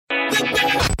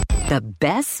The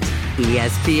best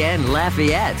ESPN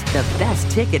Lafayette. The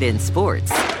best ticket in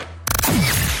sports.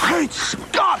 Great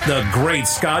Scott! The Great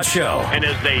Scott Show. And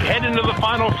as they head into the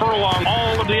final furlong,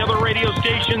 all of the other radio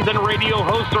stations and radio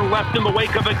hosts are left in the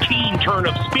wake of a keen turn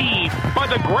of speed by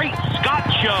the Great Scott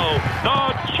Show,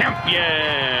 the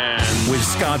champion. With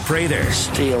Scott Prather.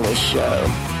 Steal the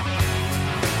show.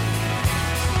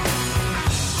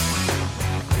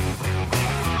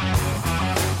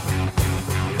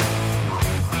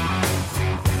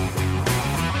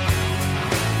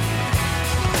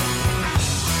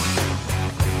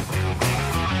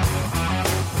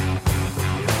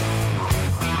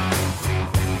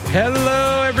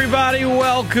 Hello, everybody.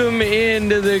 Welcome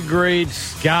into the Great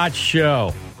Scott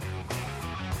Show.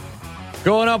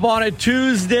 Going up on a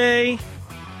Tuesday.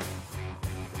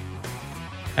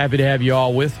 Happy to have you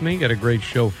all with me. Got a great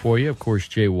show for you. Of course,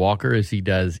 Jay Walker, as he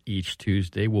does each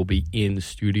Tuesday, will be in the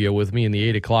studio with me in the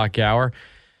 8 o'clock hour.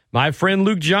 My friend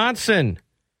Luke Johnson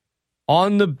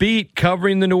on the beat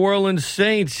covering the New Orleans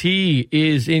Saints. He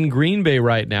is in Green Bay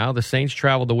right now. The Saints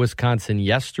traveled to Wisconsin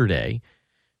yesterday.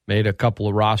 Made a couple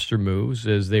of roster moves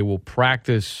as they will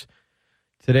practice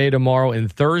today, tomorrow, and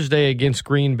Thursday against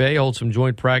Green Bay, hold some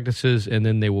joint practices, and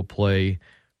then they will play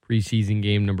preseason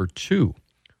game number 2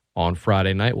 on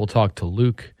Friday night. We'll talk to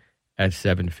Luke at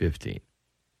 7:15.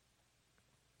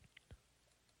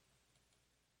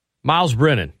 Myles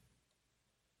Brennan,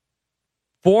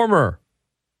 former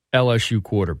LSU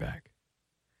quarterback.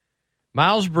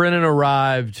 Myles Brennan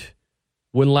arrived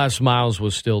when Les Miles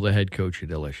was still the head coach at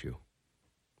LSU.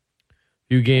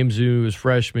 Few games into his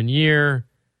freshman year,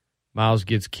 Miles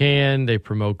gets canned. They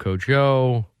promote Coach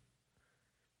O.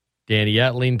 Danny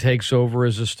Etling takes over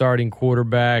as a starting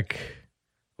quarterback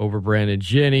over Brandon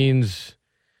Jennings.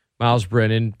 Myles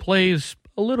Brennan plays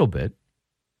a little bit.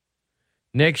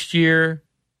 Next year,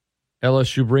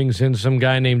 LSU brings in some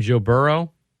guy named Joe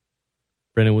Burrow.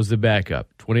 Brennan was the backup.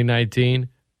 2019,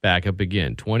 backup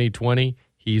again. 2020,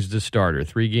 he's the starter.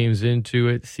 3 games into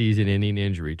it, season-ending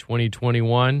injury.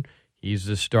 2021, he's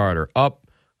the starter.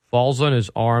 Falls on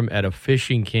his arm at a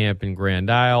fishing camp in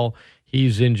Grand Isle.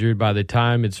 He's injured by the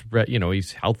time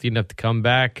he's healthy enough to come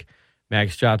back.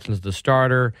 Max Johnson's the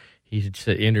starter. He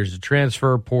enters the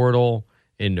transfer portal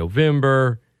in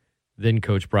November. Then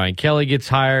Coach Brian Kelly gets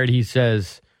hired. He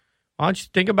says, why don't you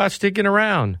think about sticking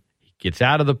around? He gets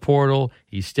out of the portal.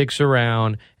 He sticks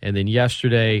around. And then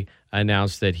yesterday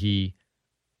announced that he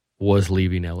was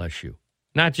leaving LSU.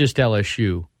 Not just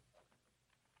LSU.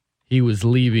 He was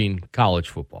leaving college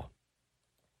football.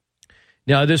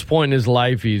 Now, at this point in his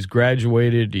life, he's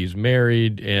graduated, he's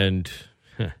married, and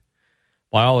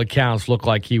by all accounts, looked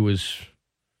like he was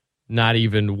not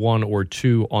even 1 or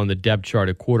 2 on the depth chart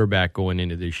at quarterback going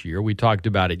into this year. We talked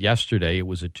about it yesterday. It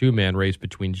was a 2-man race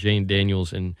between Jane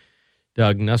Daniels and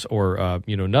Doug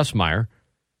Nussmeier.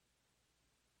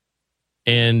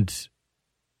 And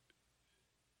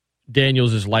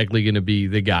Daniels is likely going to be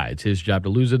the guy. It's his job to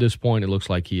lose at this point. It looks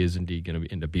like he is indeed going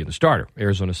to end up being the starter.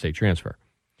 Arizona State transfer.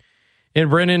 And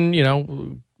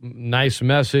Brennan, nice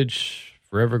message.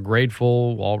 Forever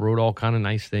grateful. Wrote all kind of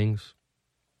nice things.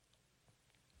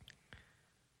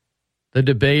 The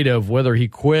debate of whether he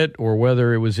quit or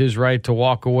whether it was his right to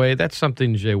walk away, that's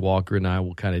something Jay Walker and I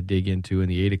will kind of dig into in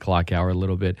the 8 o'clock hour a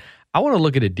little bit. I want to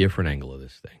look at a different angle of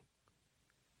this thing.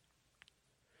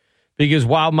 Because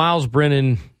while Myles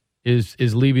Brennan is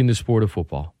leaving the sport of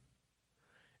football.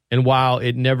 And while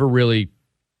it never really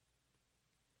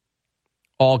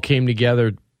all came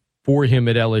together for him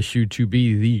at LSU to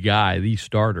be the guy, the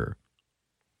starter,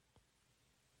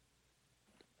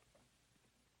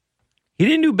 he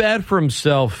didn't do bad for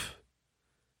himself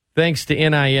thanks to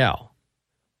NIL.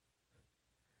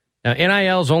 Now,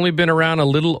 NIL's only been around a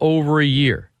little over a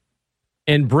year.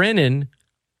 And Brennan,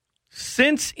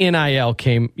 since NIL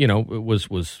came, it was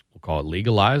we'll call it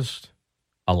legalized,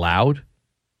 allowed,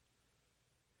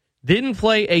 didn't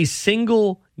play a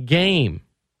single game.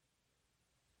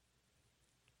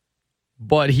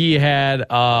 But he had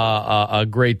a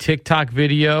great TikTok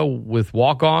video with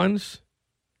walk-ons.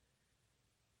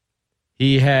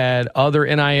 He had other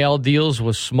NIL deals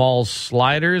with Small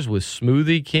Sliders, with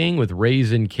Smoothie King, with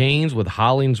Raisin Canes, with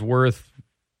Hollingsworth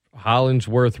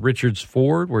Richards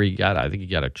Ford, where he got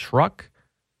a truck.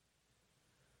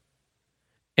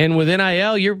 And with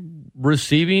NIL, you're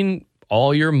receiving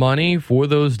all your money for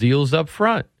those deals up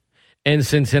front. And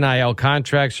since NIL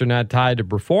contracts are not tied to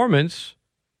performance,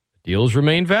 deals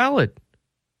remain valid.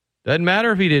 Doesn't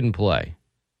matter if he didn't play.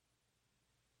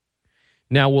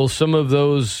 Now, will some of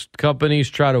those companies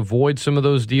try to avoid some of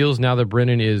those deals now that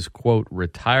Brennan is, quote,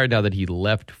 retired, now that he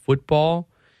left football?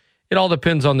 It all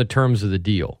depends on the terms of the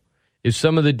deal. If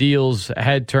some of the deals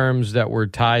had terms that were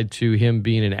tied to him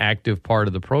being an active part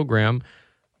of the program,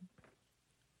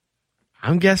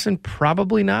 I'm guessing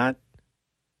probably not.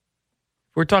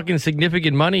 If we're talking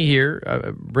significant money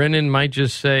here, Brennan might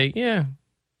just say, yeah,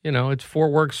 it's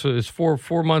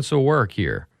 4 months of work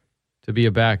here to be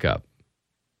a backup.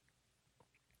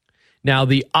 Now,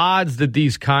 the odds that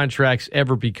these contracts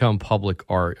ever become public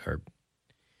are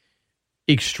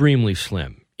extremely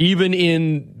slim, even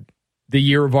in the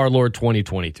year of our Lord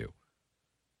 2022.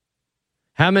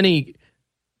 How many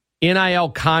NIL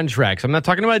contracts? I'm not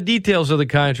talking about details of the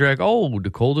contract. Oh,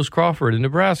 DeColdis Crawford in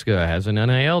Nebraska has an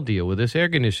NIL deal with this air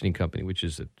conditioning company, which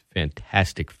is a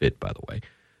fantastic fit, by the way.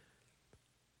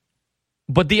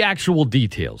 But the actual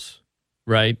details,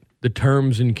 right? The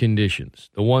terms and conditions,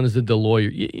 the ones that the lawyer,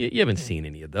 you haven't seen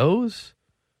any of those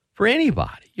for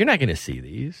anybody. You're not going to see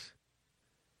these.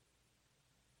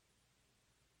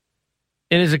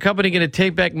 And is a company going to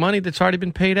take back money that's already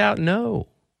been paid out? No.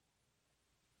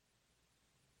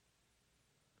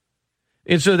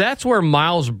 And so that's where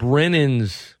Myles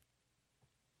Brennan's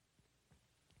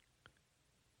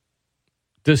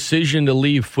decision to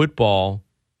leave football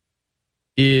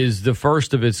is the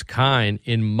first of its kind,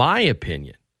 in my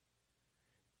opinion,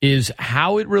 is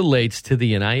how it relates to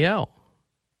the NIL.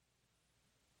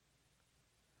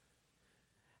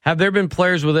 Have there been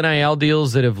players with NIL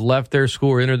deals that have left their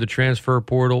school or entered the transfer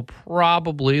portal?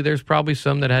 Probably. There's probably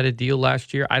some that had a deal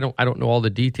last year. I don't know all the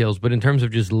details, but in terms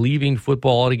of just leaving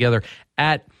football altogether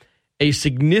at a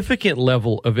significant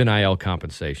level of NIL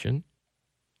compensation,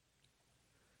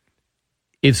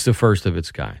 it's the first of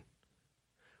its kind.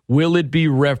 Will it be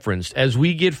referenced as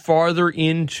we get farther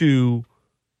into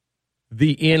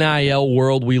the NIL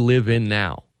world we live in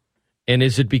now? And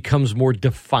as it becomes more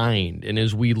defined and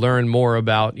as we learn more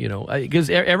about, because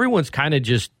everyone's kind of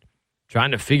just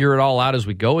trying to figure it all out as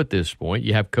we go at this point.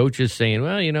 You have coaches saying,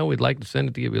 well, we'd like to send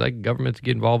it to you. We'd like government to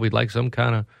get involved. We'd like some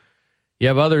kind of, you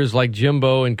have others like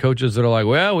Jimbo and coaches that are like,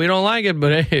 well, we don't like it,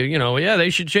 but hey, they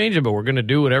should change it, but we're going to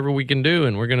do whatever we can do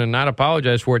and we're going to not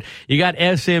apologize for it. You got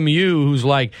SMU who's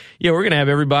like, yeah, we're going to have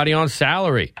everybody on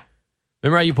salary.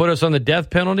 Remember how you put us on the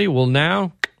death penalty? Well,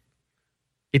 now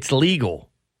it's legal.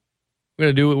 We're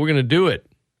going to do it. We're going to do it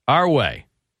our way,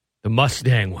 the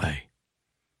Mustang way.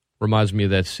 Reminds me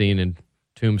of that scene in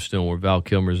Tombstone where Val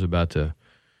Kilmer's about to,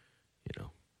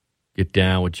 get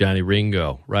down with Johnny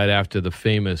Ringo right after the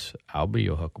famous "I'll be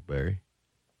your Huckleberry."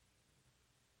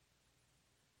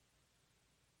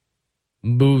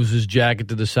 Moves his jacket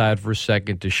to the side for a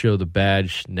second to show the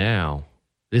badge. Now,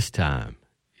 this time,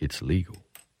 it's legal.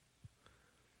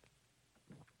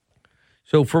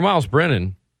 So for Myles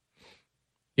Brennan,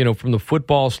 from the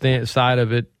football side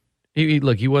of it, he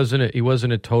wasn't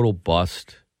a total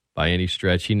bust by any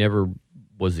stretch. He never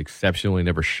was exceptional. He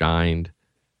never shined.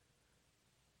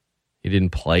 He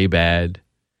didn't play bad.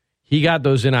 He got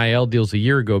those NIL deals a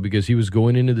year ago because he was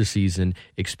going into the season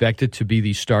expected to be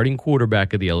the starting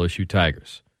quarterback of the LSU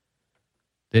Tigers.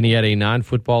 Then he had a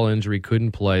non-football injury,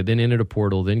 couldn't play, then entered a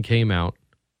portal, then came out,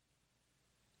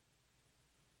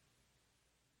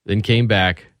 then came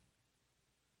back,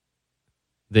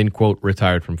 then, quote,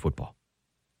 retired from football.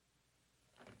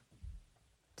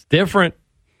 It's different.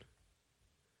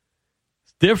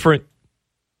 It's different.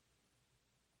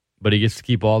 But he gets to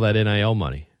keep all that NIL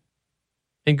money.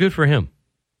 And good for him.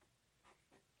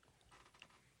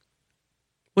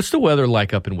 What's the weather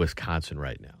like up in Wisconsin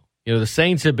right now? The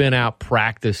Saints have been out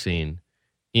practicing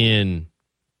in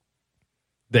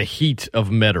the heat of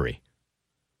Metairie,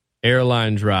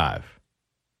 Airline Drive.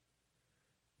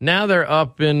 Now they're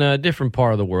up in a different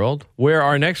part of the world, where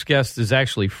our next guest is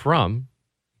actually from.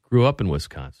 Grew up in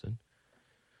Wisconsin.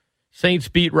 Saints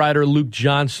beat writer Luke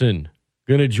Johnson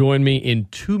going to join me in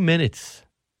 2 minutes.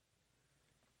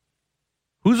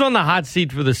 Who's on the hot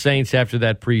seat for the Saints after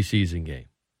that preseason game?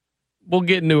 We'll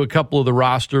get into a couple of the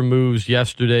roster moves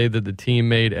yesterday that the team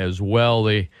made as well.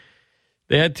 They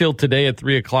had till today at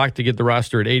 3 o'clock to get the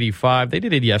roster at 85. They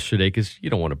did it yesterday because you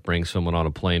don't want to bring someone on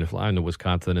a plane to fly into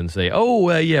Wisconsin and say,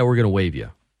 yeah, we're going to waive you.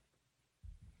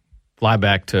 Fly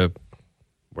back to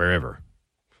wherever.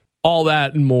 All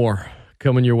that and more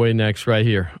coming your way next right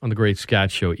here on The Great Scott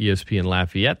Show, ESPN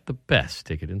Lafayette, the best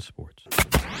ticket in sports.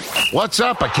 What's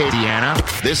up,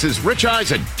 Acadiana? This is Rich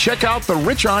Eisen. Check out The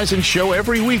Rich Eisen Show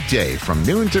every weekday from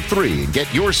noon to 3 and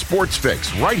get your sports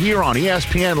fix right here on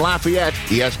ESPN Lafayette,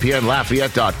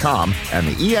 ESPNLafayette.com, and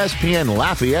the ESPN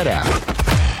Lafayette app.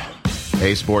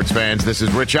 Hey, sports fans, this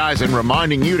is Rich Eisen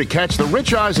reminding you to catch The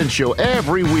Rich Eisen Show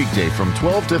every weekday from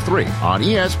 12 to 3 on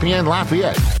ESPN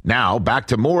Lafayette. Now, back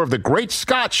to more of The Great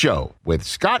Scott Show with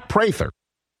Scott Prather.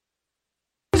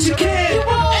 You can,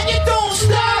 and you don't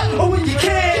stop.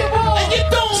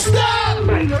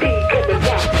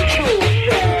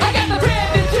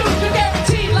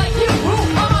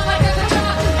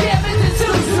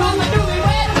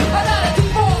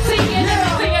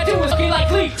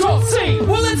 me.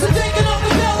 Well, it's a taking off the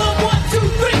bell on 1, 2,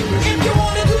 3. If you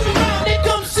want to do the round, then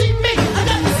come see me. I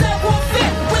got the savoir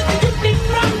fit with the unique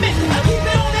rhyming. I keep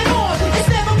it on and on. It's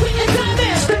never when your time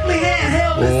is. Strictly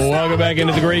handheld. Welcome back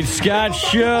into the Great Scott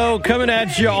Show, coming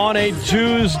at you on a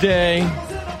Tuesday.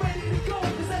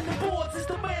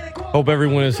 Hope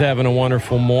everyone is having a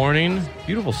wonderful morning.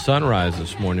 Beautiful sunrise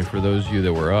this morning for those of you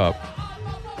that were up.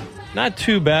 Not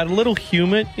too bad. A little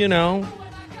humid, you know.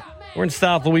 We're in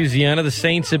South Louisiana. The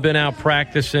Saints have been out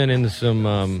practicing in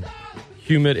some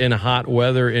humid and hot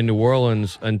weather in New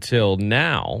Orleans until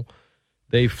now.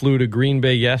 They flew to Green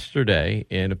Bay yesterday,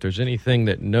 and if there's anything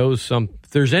that if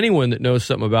there's anyone that knows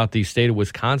something about the state of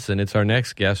Wisconsin, it's our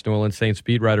next guest, New Orleans Saints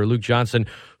beat writer Luke Johnson,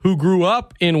 who grew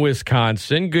up in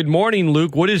Wisconsin. Good morning,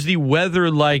 Luke. What is the weather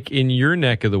like in your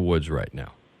neck of the woods right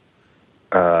now?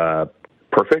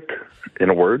 Perfect, in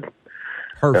a word.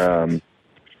 Perfect.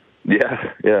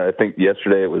 Yeah. I think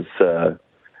yesterday it was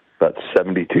about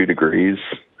 72 degrees.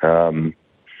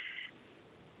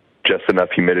 Just enough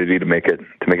humidity to make it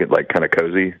like kind of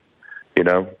cozy, you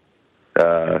know.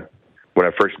 When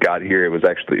I first got here, it was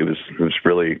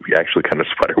really kind of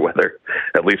sweater weather,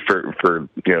 at least for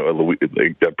you know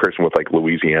a person with like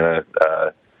Louisiana,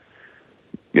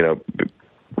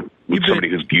 somebody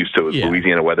who's used to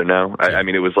Louisiana weather now. I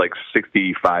mean, it was like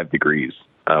 65 degrees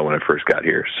when I first got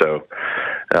here. So,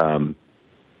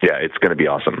 it's going to be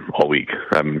awesome all week.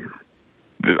 I'm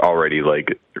already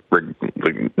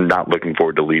not looking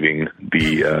forward to leaving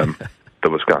the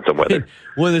Wisconsin weather.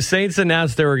 Well, the Saints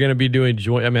announced they were going to be doing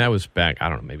joint. I mean, that was back, I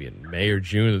don't know, maybe in May or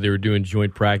June that they were doing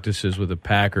joint practices with the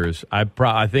Packers. I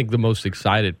think the most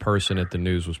excited person at the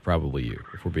news was probably you,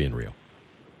 if we're being real.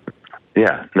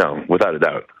 Yeah, no, without a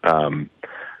doubt. I've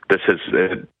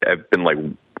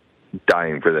been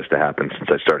dying for this to happen since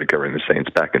I started covering the Saints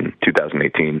back in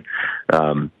 2018.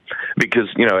 Because,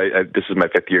 this is my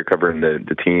fifth year covering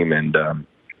the team, and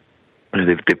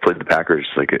they've played the Packers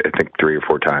I think 3 or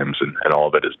 4 times, and all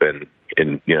of it has been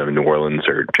in New Orleans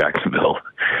or Jacksonville.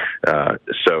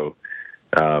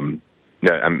 I'm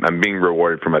being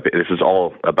rewarded for my. This is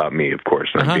all about me, of course.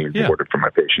 I'm being rewarded for my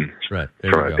patience, right?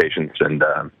 Patience, and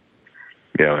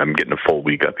I'm getting a full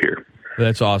week up here.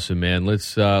 That's awesome, man.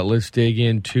 Let's dig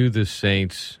into the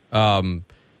Saints.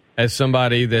 As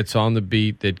somebody that's on the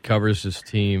beat that covers this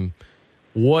team,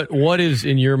 what is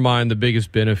in your mind the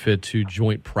biggest benefit to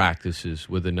joint practices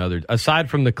with another? Aside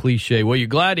from the cliche, well, you're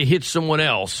glad to hit someone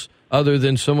else other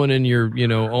than someone in your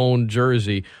own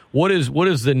jersey. What is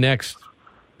the next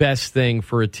best thing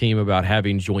for a team about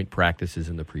having joint practices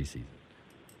in the preseason?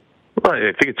 Well,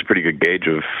 I think it's a pretty good gauge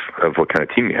of what kind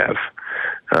of team you have.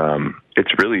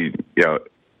 It's really,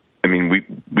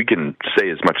 we can say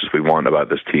as much as we want about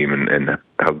this team and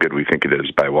how good we think it is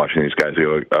by watching these guys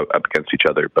go up against each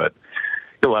other, but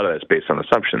a lot of that's based on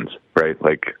assumptions, right?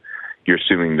 Like, you're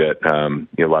assuming that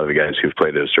a lot of the guys who've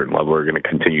played at a certain level are going to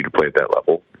continue to play at that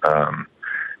level,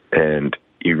 and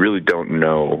you really don't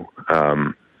know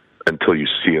until you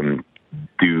see them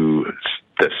do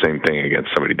the same thing against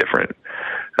somebody different.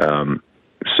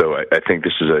 So I think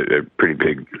this is a pretty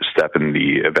big step in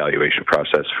the evaluation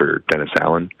process for Dennis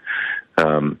Allen.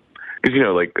 Because,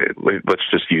 let's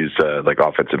just use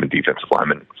offensive and defensive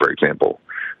linemen, for example.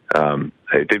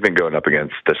 They've been going up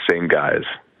against the same guys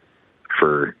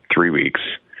for 3 weeks.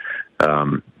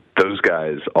 Those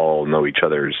guys all know each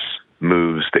other's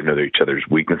moves. They know each other's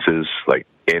weaknesses,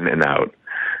 in and out.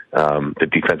 The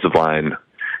defensive line,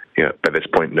 by this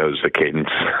point knows the cadence,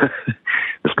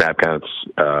 the snap counts,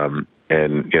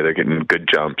 and they're getting good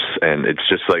jumps, and it's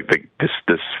just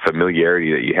this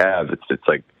familiarity that you have.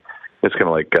 It's kind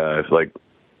of like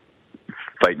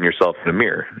fighting yourself in a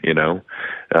mirror,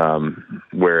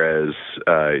 whereas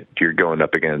you're going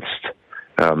up against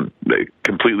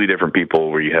completely different people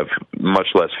where you have much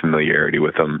less familiarity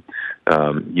with them.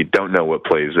 You don't know what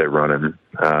plays they're running.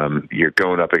 You're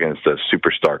going up against a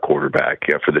superstar quarterback.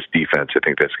 For this defense, I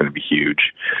think that's going to be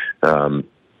huge.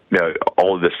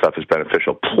 All of this stuff is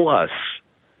beneficial. Plus,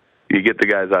 you get the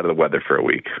guys out of the weather for a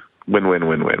week. Win, win,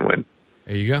 win, win, win.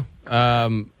 There you go.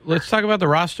 Let's talk about the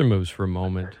roster moves for a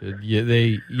moment.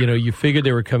 You figured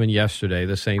they were coming yesterday.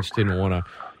 The Saints didn't want to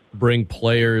bring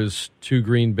players to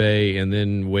Green Bay and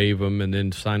then waive them and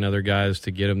then sign other guys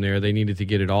to get them there. They needed to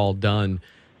get it all done.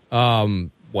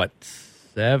 7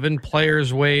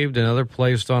 players waived, another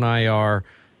placed on IR.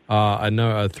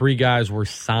 3 guys were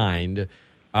signed.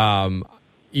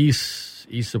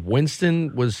 East of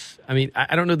Winston was,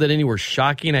 I don't know that any were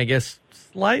shocking. I guess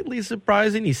slightly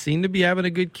surprising. He seemed to be having a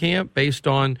good camp based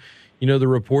on, the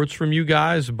reports from you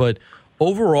guys. But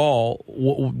overall,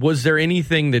 was there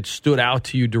anything that stood out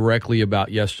to you directly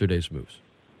about yesterday's moves?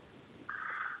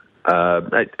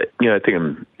 I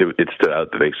think it stood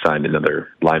out that they signed another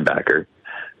linebacker.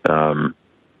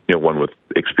 One with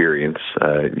experience.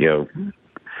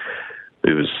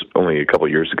 It was only a couple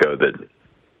years ago that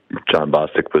John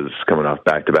Bostic was coming off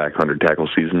back-to-back 100 tackle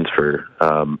seasons for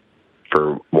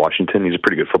Washington. He's a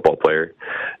pretty good football player.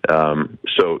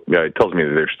 So it tells me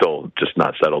that they're still just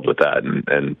not settled with that,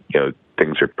 and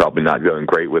things are probably not going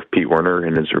great with Pete Werner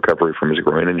and his recovery from his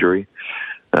groin injury.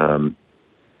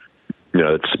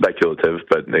 It's speculative,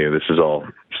 but this is all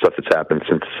stuff that's happened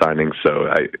since the signing. So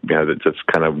that's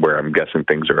kind of where I'm guessing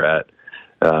things are at.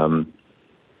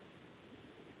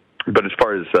 But as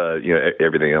far as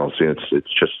everything else,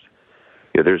 it's just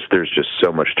there's just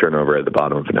so much turnover at the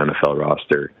bottom of an NFL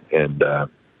roster, and a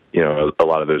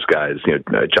lot of those guys.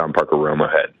 John Parker Roma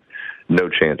had no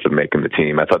chance of making the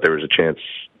team. I thought there was a chance,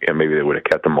 maybe they would have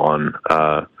kept him on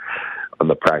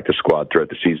the practice squad throughout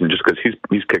the season, just because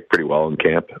he's kicked pretty well in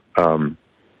camp.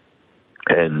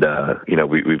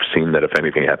 We've seen that if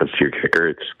anything happens to your kicker,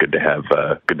 it's good to have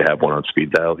one on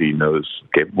speed dial. He knows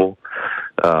capable.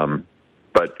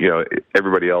 But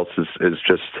everybody else is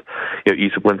just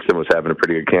Issa Winston was having a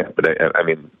pretty good camp, but I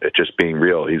mean, just being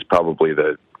real, he's probably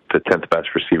the 10th best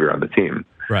receiver on the team.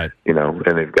 Right.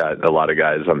 And they've got a lot of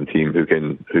guys on the team who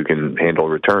can handle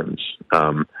returns.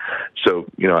 So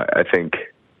I think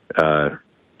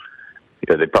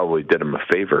they probably did him a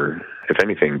favor, if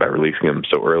anything, by releasing him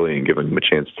so early and giving him a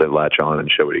chance to latch on and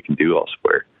show what he can do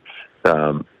elsewhere.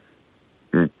 The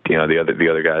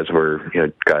other guys were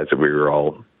guys that we were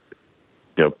all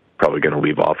probably going to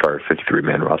leave off our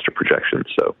 53-man roster projection.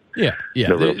 So yeah.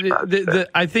 No real surprise.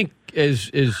 I think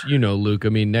as Luke, I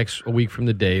mean, next week from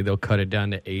the day they'll cut it down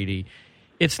to 80.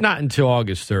 It's not until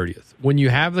August 30th when you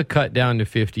have the cut down to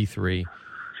 53.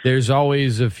 There's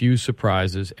always a few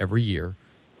surprises every year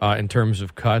in terms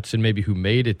of cuts and maybe who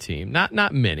made a team.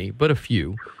 Not many, but a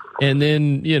few. And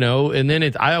then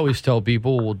I always tell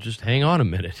people, well, just hang on a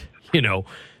minute.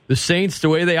 The Saints, the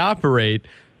way they operate,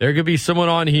 there could be someone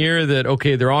on here that,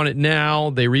 okay, they're on it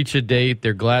now, they reach a date,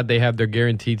 they're glad they have their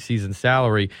guaranteed season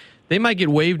salary. They might get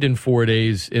waived in 4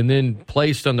 days and then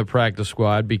placed on the practice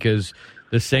squad because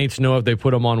the Saints know if they put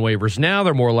them on waivers now,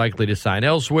 they're more likely to sign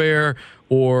elsewhere,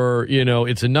 or,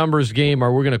 it's a numbers game,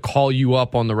 or we're going to call you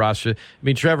up on the roster. I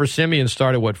mean, Trevor Siemian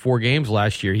started, 4 games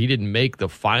last year. He didn't make the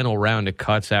final round of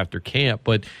cuts after camp,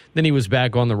 but then he was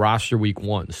back on the roster week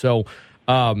 1. So,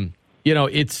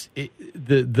 it's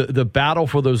the battle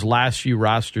for those last few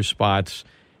roster spots.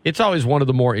 It's always one of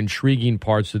the more intriguing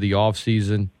parts of the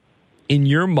offseason. In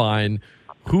your mind,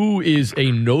 who is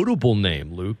a notable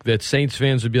name, Luke, that Saints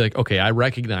fans would be like, okay, I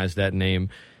recognize that name,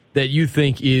 that you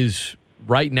think is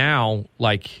right now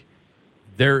like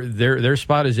their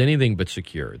spot is anything but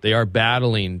secure? They are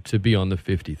battling to be on the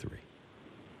 53.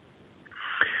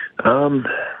 I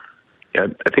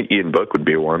think Ian Book would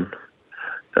be one.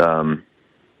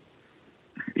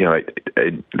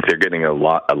 They're getting a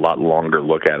lot longer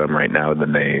look at him right now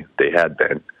than they had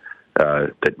been. Now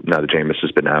that Jameis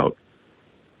has been out,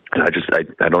 I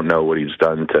don't know what he's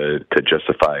done to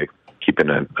justify keeping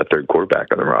a third quarterback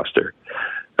on the roster.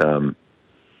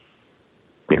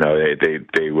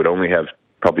 They would only have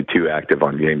probably 2 active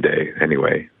on game day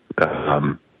anyway,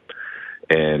 at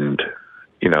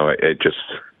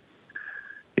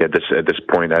this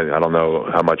point, I don't know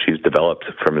how much he's developed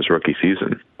from his rookie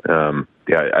season.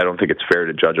 I don't think it's fair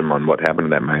to judge him on what happened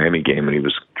in that Miami game when he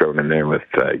was thrown in there with,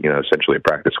 essentially a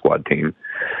practice squad team.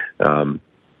 I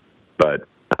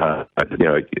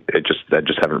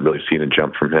just haven't really seen a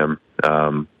jump from him.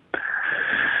 And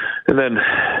then,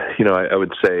 I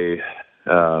would say,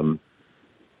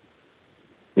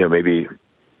 maybe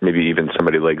even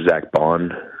somebody like Zach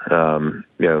Bond, and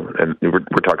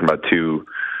we're talking about 2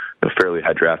 fairly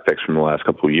high draft picks from the last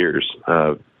couple of years.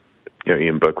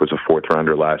 Ian Book was a 4th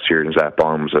rounder last year, and Zach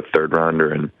Bond was a 3rd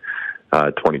rounder in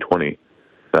 2020.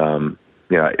 I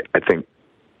think,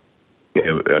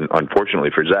 unfortunately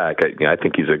for Zach, I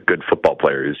think he's a good football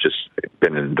player who's just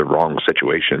been in the wrong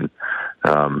situation.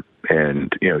 And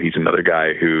he's another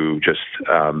guy who just,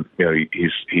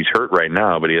 he's hurt right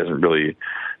now, but he hasn't really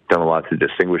done a lot to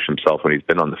distinguish himself when he's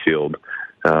been on the field.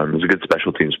 He's a good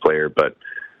special teams player, but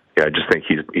I just think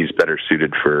he's better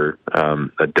suited for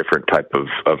a different type of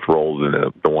role than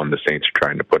the one the Saints are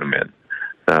trying to put him in.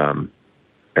 I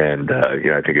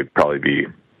think it'd probably be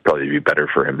better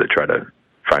for him to try to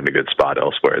find a good spot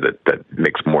elsewhere that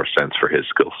makes more sense for his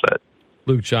skill set.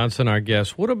 Luke Johnson, our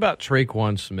guest. What about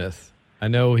Traquan Smith? I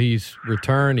know he's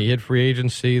returned. He hit free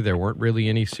agency. There weren't really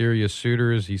any serious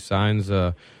suitors. He signs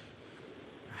a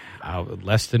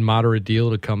less than moderate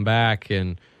deal to come back,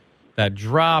 and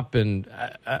drop, and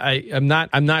I'm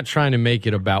not trying to make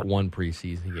it about one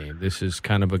preseason game. This is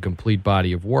kind of a complete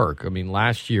body of work. I mean,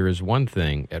 last year is one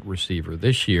thing at receiver.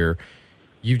 This year,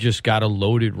 you've just got a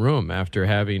loaded room after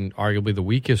having arguably the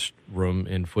weakest room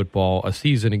in football a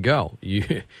season ago.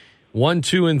 1,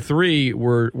 2, and 3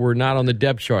 were not on the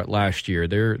depth chart last year.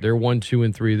 They're 1, 2,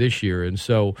 and 3 this year, and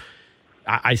so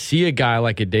I see a guy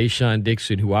like a Deshaun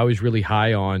Dixon, who I was really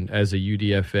high on as a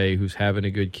UDFA, who's having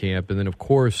a good camp, and then of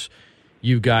course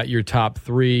you've got your top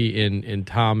 3 in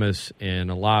Thomas and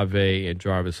Olave and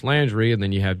Jarvis Landry, and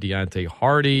then you have Deontay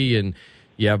Hardy and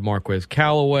you have Marquez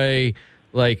Callaway.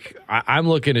 Like, I'm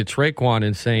looking at Traquan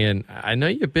and saying, I know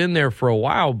you've been there for a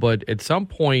while, but at some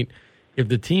point, if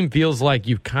the team feels like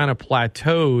you've kind of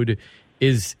plateaued,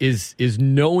 is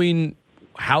knowing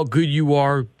how good you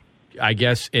are, I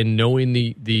guess, and knowing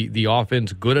the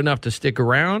offense good enough to stick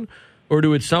around? Or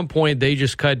do at some point they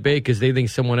just cut bait because they think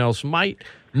someone else might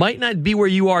not be where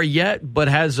you are yet, but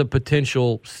has a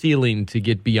potential ceiling to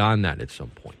get beyond that at some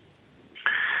point?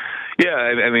 Yeah,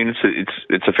 I mean,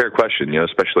 it's a fair question,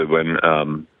 especially when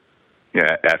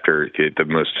after the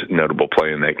most notable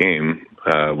play in that game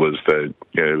was it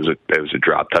was a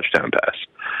drop touchdown pass,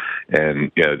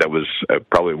 and that was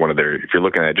probably one of their. If you're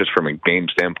looking at it just from a game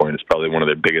standpoint, it's probably one of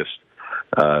their biggest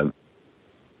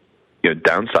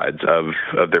downsides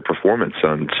of their performance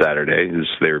on Saturday is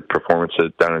their performance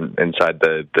down inside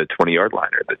the 20-yard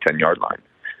line or the 10-yard line.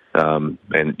 And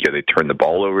they turned the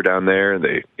ball over down there.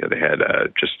 They had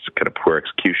just kind of poor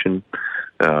execution,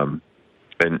 and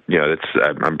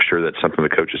I'm sure that's something the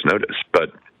coaches noticed.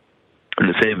 But in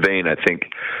the same vein, I think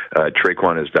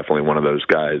Traquan is definitely one of those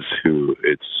guys who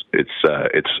it's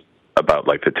about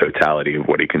like the totality of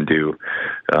what he can do,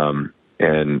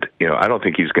 and I don't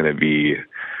think he's going to be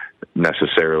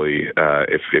necessarily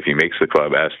if he makes the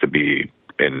club asked to be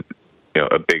in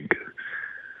a big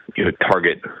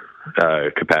target.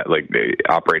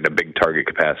 Operating a big target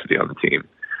capacity on the team.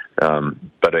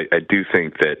 But I do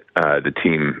think that the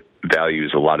team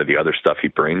values a lot of the other stuff he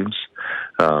brings.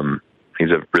 He's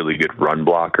a really good run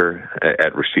blocker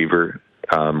at receiver,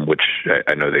 which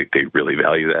I know they really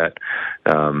value that.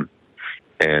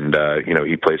 And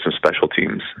he plays some special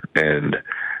teams. And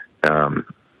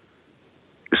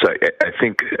so I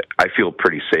think I feel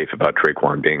pretty safe about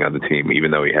Traquan being on the team, even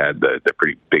though he had the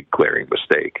pretty big glaring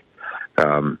mistake.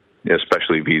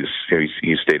 Especially if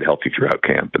he's stayed healthy throughout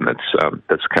camp, and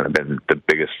that's kind of been the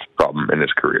biggest problem in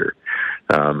his career.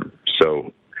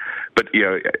 But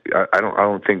I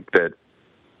don't think that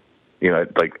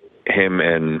like him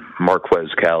and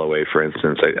Marquez Callaway, for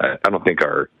instance, I don't think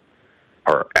are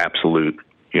absolute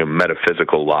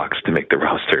metaphysical locks to make the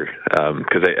roster,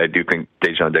 because I do think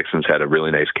Deshaun Dixon's had a really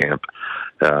nice camp.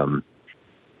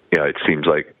 It seems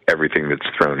like everything that's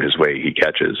thrown his way, he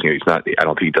catches. He's not. I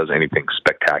don't think he does anything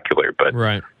spectacular, but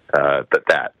right.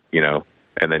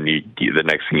 And then the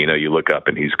next thing you know, you look up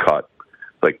and he's caught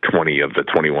like 20 of the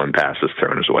 21 passes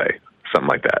thrown his way, something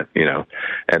like that.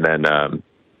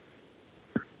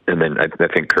 And then I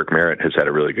think Kirk Merritt has had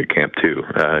a really good camp too.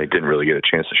 He didn't really get a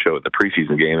chance to show it in the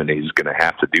preseason game, and he's going to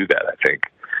have to do that, I think.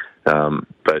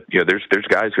 But there's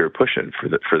guys who are pushing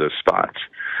for those spots.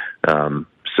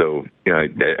 So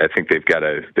I think they've got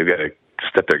to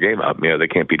step their game up. They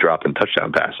can't be dropping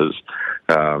touchdown passes.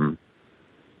 And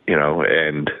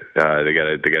they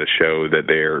got to show that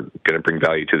they're going to bring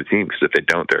value to the team, because if they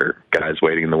don't, there are guys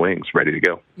waiting in the wings, ready to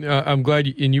go. I'm glad,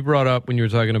 you brought up when you were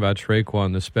talking about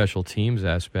Traquan, the special teams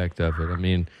aspect of it. I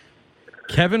mean,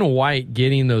 Kevin White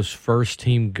getting those first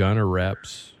team gunner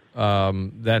reps,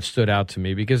 that stood out to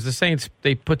me, because the Saints,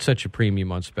 they put such a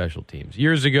premium on special teams.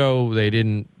 Years ago, they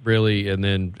didn't really, and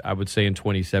then I would say in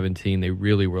 2017, they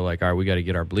really were like, all right, we got to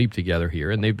get our bleep together here,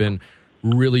 and they've been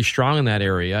really strong in that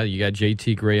area. You got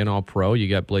JT Gray and All-Pro, you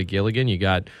got Blake Gilligan, you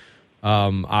got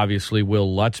obviously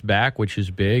Will Lutz back, which is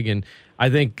big, and I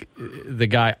think the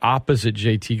guy opposite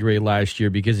JT Gray last year,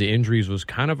 because of injuries, was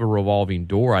kind of a revolving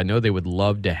door. I know they would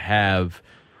love to have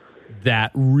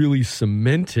that really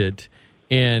cemented.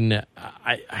 And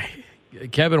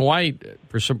Kevin White,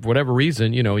 for whatever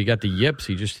reason, he got the yips.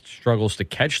 He just struggles to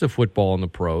catch the football in the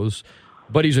pros,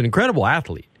 but he's an incredible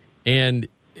athlete. And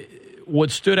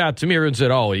what stood out to me, everyone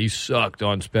said, "Oh, he sucked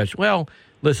on special." Well,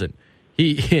 listen,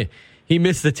 he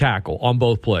missed the tackle on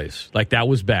both plays. Like, that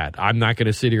was bad. I'm not going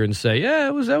to sit here and say,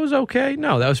 that was okay.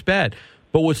 No, that was bad.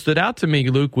 But what stood out to me,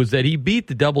 Luke, was that he beat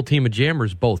the double team of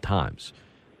jammers both times.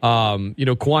 Quan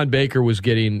Baker was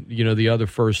getting, the other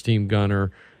first team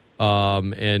gunner,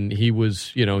 and he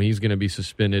was, he's going to be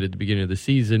suspended at the beginning of the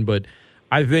season. But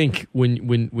I think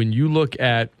when you look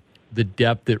at the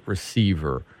depth at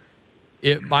receiver,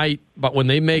 it might, but when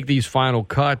they make these final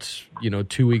cuts,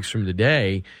 2 weeks from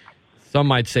today, some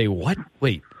might say, what?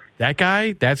 Wait, that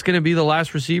guy, that's going to be the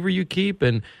last receiver you keep?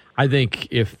 And I think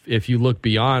if you look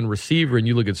beyond receiver and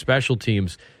you look at special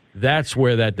teams, that's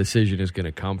where that decision is going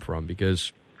to come from.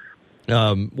 Because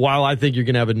while I think you're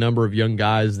going to have a number of young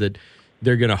guys that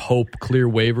they're going to hope clear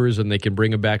waivers and they can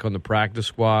bring them back on the practice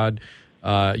squad.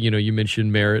 You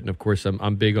mentioned Merritt, and of course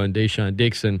I'm big on Deshaun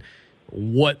Dixon.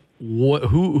 Who's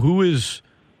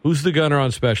the gunner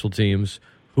on special teams?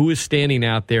 Who is standing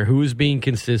out there? Who is being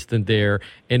consistent there?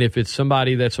 And if it's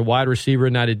somebody that's a wide receiver,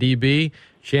 not a DB,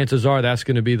 chances are that's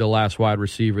going to be the last wide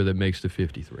receiver that makes the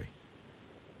 53.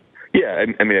 Yeah,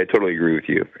 I mean, I totally agree with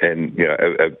you. And,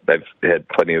 I've had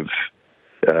plenty of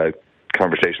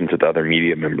conversations with other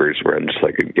media members where I'm just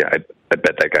like, yeah, I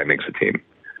bet that guy makes the team.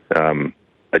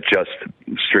 Just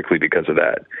strictly because of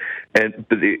that. And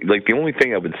the only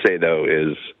thing I would say, though,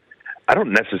 is I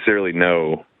don't necessarily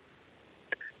know,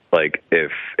 like,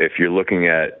 if you're looking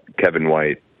at Kevin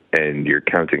White and you're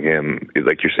counting him,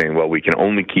 like you're saying, well, we can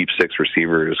only keep 6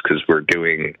 receivers because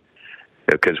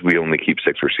we only keep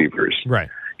 6 receivers. Right.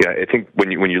 Yeah, I think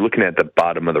when you're looking at the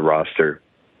bottom of the roster,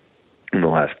 in the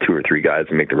last 2 or 3 guys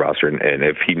to make the roster, and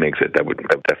if he makes it, that would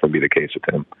definitely be the case with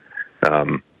him.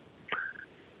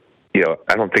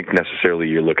 I don't think necessarily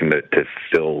you're looking to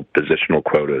fill positional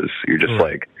quotas. You're just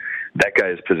like, that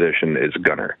guy's position is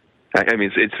gunner. I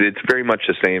mean, it's very much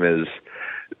the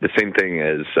same thing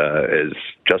as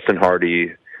Justin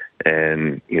Hardy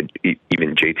and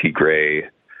even JT Gray.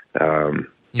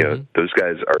 Those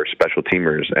guys are special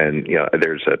teamers, and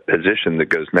there's a position that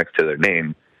goes next to their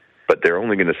name, but they're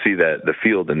only going to see the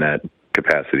field in that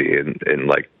capacity and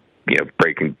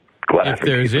breaking glass. If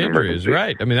there's injuries,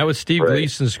 right? I mean, that was Steve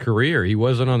Gleason's career. He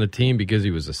wasn't on the team because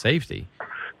he was a safety,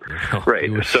 right?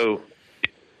 So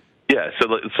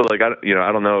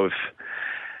I don't know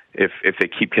if they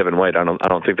keep Kevin White. I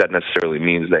don't think that necessarily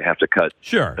means they have to cut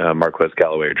Marquez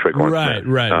Callaway or Traquan Smith.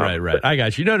 Right. I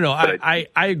got you. No. I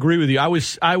agree with you. I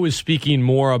was speaking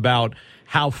more about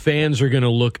how fans are going to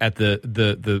look at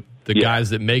the guys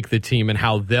that make the team and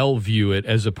how they'll view it,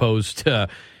 as opposed to,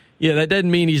 that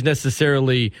doesn't mean he's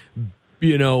necessarily,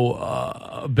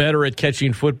 better at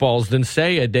catching footballs than,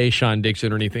 say, a Deshaun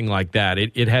Dixon or anything like that.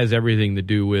 It has everything to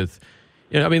do with,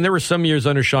 there were some years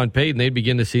under Sean Payton, they'd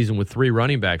begin the season with 3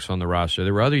 running backs on the roster.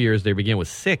 There were other years they began with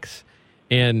 6.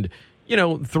 And,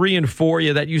 3 and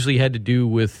 4, that usually had to do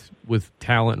with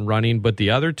talent and running, but the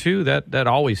other 2, that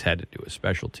always had to do with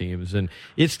special teams. And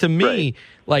it's, to me,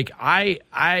 like,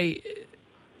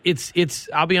 it's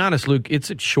I'll be honest, Luke, it's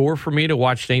a chore for me to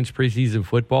watch Saints preseason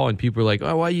football, and people are like,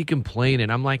 oh, why are you complaining?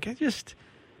 I'm like, I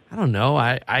don't know.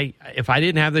 If I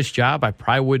didn't have this job, I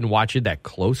probably wouldn't watch it that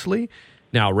closely.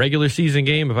 Now, regular season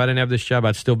game, if I didn't have this job,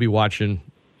 I'd still be watching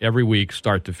every week,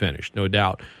 start to finish, no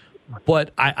doubt.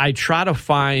 But I try to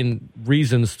find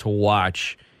reasons to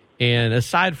watch. And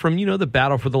aside from, the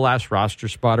battle for the last roster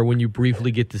spot, or when you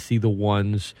briefly get to see the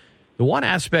ones, the one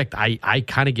aspect I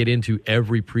kind of get into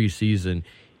every preseason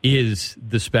is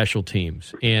the special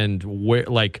teams and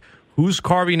who's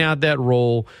carving out that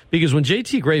role. Because when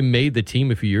JT Gray made the team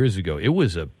a few years ago, it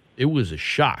was a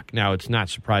shock. Now, it's not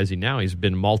surprising now. He's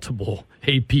been multiple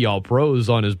AP All-Pros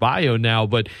on his bio now,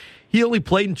 but he only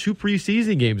played in 2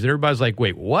 preseason games, and everybody's like,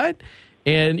 wait, what?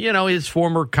 And, his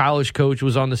former college coach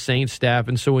was on the Saints staff,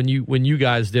 and so when you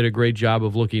guys did a great job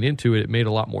of looking into it, it made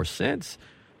a lot more sense.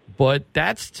 But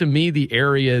that's, to me, the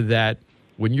area that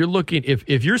when you're looking,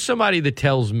 if you're somebody that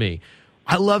tells me,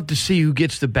 I love to see who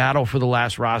gets the battle for the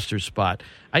last roster spot,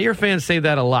 I hear fans say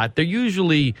that a lot. They're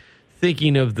usually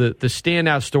thinking of the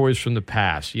standout stories from the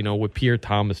past, what Pierre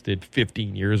Thomas did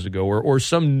 15 years ago, or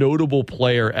some notable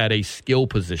player at a skill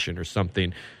position or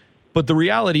something. But the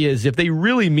reality is, if they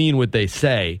really mean what they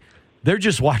say, they're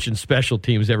just watching special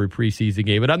teams every preseason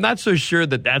game. And I'm not so sure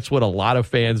that that's what a lot of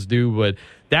fans do, but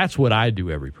that's what I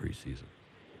do every preseason.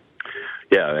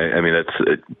 Yeah, I mean,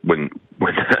 that's when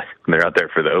they're out there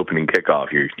for the opening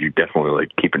kickoff, you're definitely like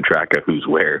keeping track of who's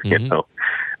where,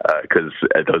 because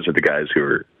those are the guys who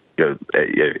are,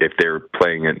 if they're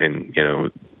playing in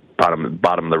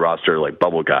bottom of the roster, like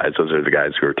bubble guys, those are the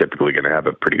guys who are typically going to have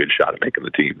a pretty good shot at making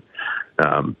the team.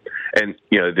 And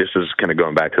this is kind of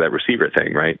going back to that receiver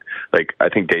thing, right? Like, I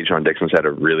think Deshaun Dixon's had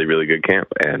a really, really good camp,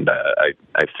 and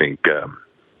I think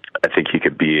he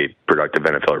could be a productive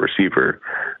NFL receiver.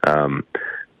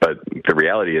 But the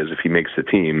reality is, if he makes the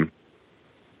team,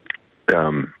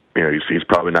 he's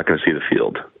probably not going to see the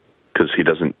field because he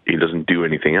doesn't do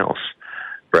anything else,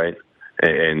 right?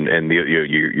 And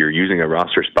you're using a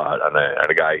roster spot on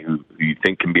a guy who you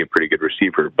think can be a pretty good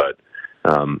receiver, but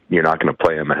you're not going to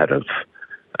play him ahead of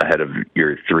ahead of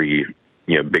your three,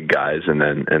 big guys, and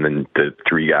then the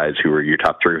three guys who were your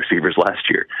top three receivers last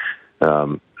year.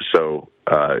 I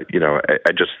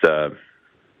just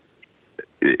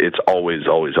it's always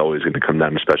going to come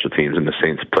down to special teams, and the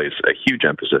Saints place a huge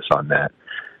emphasis on that.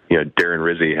 Darren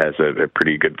Rizzi has a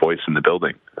pretty good voice in the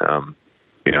building.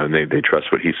 And they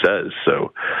trust what he says.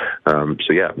 So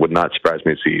yeah, would not surprise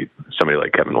me to see somebody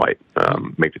like Kevin White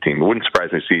make the team. It wouldn't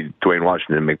surprise me to see Dwayne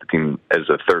Washington make the team as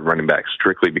a third running back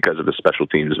strictly because of his special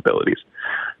teams abilities.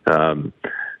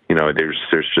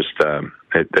 There's just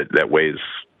that weighs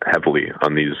heavily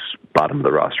on these bottom of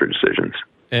the roster decisions.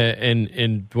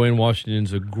 And Dwayne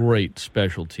Washington's a great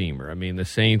special teamer. I mean, the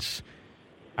Saints,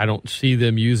 I don't see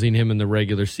them using him in the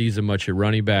regular season much at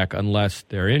running back unless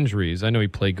there are injuries. I know he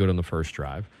played good on the first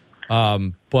drive.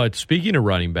 But speaking of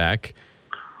running back,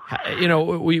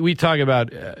 we talk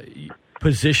about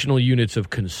positional units of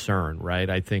concern, right?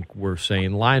 I think we're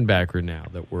saying linebacker now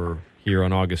that we're here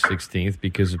on August 16th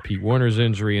because of Pete Werner's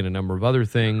injury and a number of other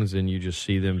things, and you just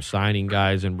see them signing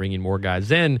guys and bringing more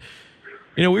guys in.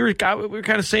 We were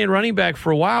kind of saying running back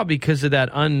for a while because of that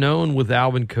unknown with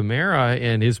Alvin Kamara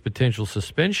and his potential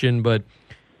suspension, but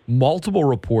multiple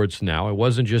reports now. It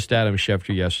wasn't just Adam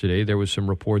Schefter yesterday. There was some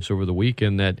reports over the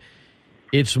weekend that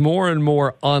it's more and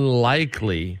more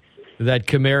unlikely that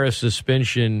Kamara's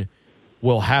suspension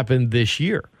will happen this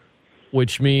year,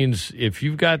 which means if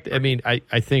you've got –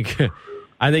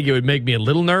 I think it would make me a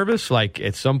little nervous. Like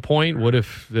at some point, what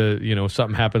if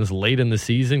something happens late in the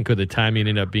season? Could the timing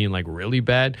end up being like really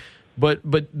bad? But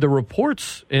the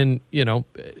reports, and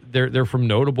they're from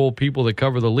notable people that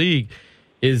cover the league,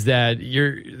 is that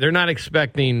they're not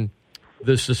expecting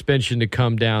the suspension to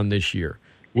come down this year.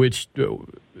 Which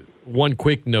one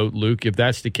quick note, Luke, if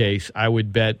that's the case, I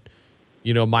would bet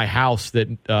my house that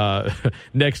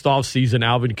next offseason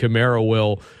Alvin Kamara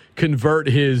will convert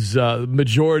his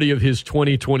majority of his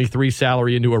 2023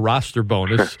 salary into a roster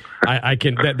bonus. I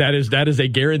can that is a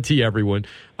guarantee, everyone.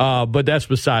 But that's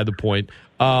beside the point.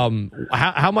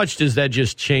 How much does that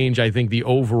just change, I think, the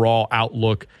overall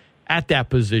outlook at that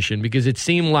position? Because it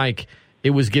seemed like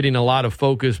it was getting a lot of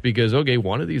focus because, okay,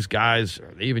 one of these guys,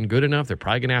 are they even good enough? They're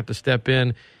probably going to have to step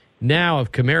in. Now,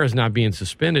 if Kamara's not being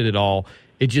suspended at all,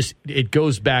 it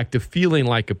goes back to feeling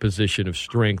like a position of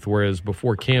strength, whereas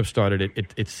before camp started,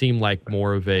 it seemed like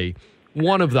more of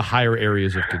one of the higher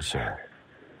areas of concern.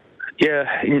 Yeah,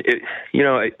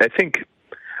 I think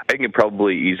it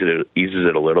probably eases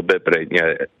it a little bit, but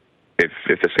if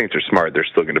the Saints are smart, they're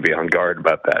still going to be on guard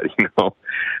about that.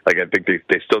 Like I think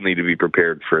they still need to be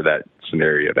prepared for that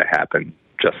scenario to happen,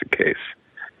 just in case.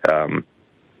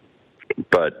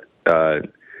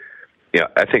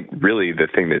 I think really the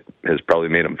thing that has probably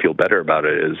made them feel better about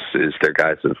it is their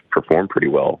guys have performed pretty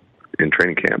well in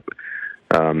training camp.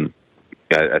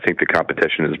 I think the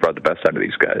competition has brought the best out of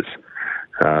these guys.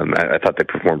 I thought they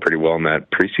performed pretty well in that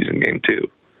preseason game too.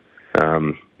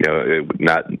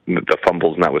 Not the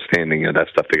fumbles notwithstanding, that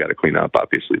stuff they got to clean up,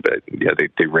 obviously. But yeah,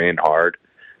 they ran hard.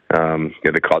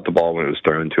 They caught the ball when it was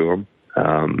thrown to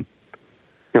them.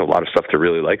 A lot of stuff to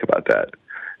really like about that.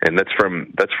 And that's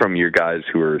from your guys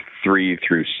who are 3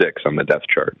 through 6 on the depth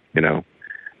chart,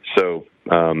 So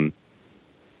I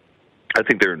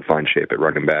think they're in fine shape at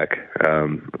running back.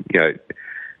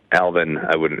 Alvin,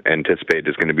 I would anticipate,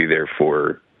 is going to be there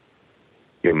for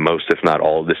most, if not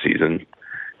all, of the season.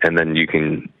 And then you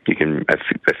can I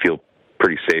feel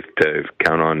pretty safe to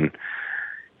count on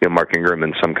Mark Ingram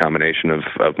and some combination of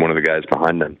one of the guys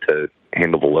behind him to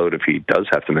handle the load if he does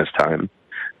have to miss time.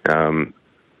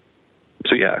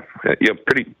 So yeah,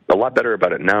 a lot better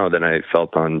about it now than I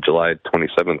felt on July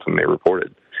 27th when they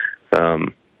reported.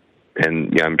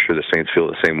 And yeah, I'm sure the Saints feel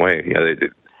the same way.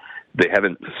 They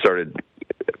haven't started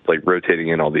like rotating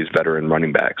in all these veteran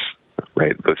running backs,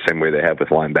 right? The same way they have with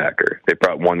linebacker. They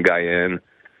brought one guy in,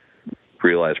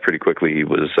 realized pretty quickly he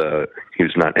was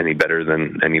not any better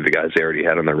than any of the guys they already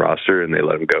had on their roster, and they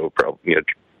let him go probably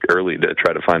early to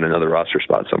try to find another roster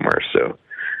spot somewhere. So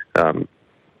I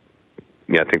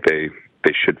think they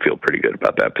should feel pretty good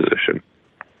about that position.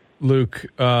 Luke,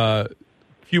 a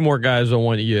few more guys I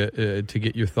want you to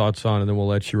get your thoughts on, and then we'll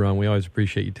let you run. We always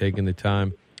appreciate you taking the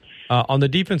time. On the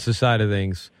defensive side of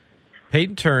things,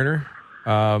 Peyton Turner,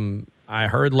 I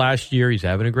heard last year he's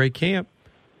having a great camp,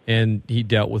 and he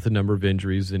dealt with a number of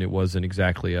injuries, and it wasn't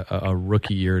exactly a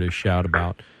rookie year to shout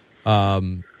about.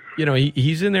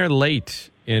 He's in there late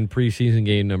in preseason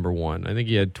game number 1. I think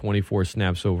he had 24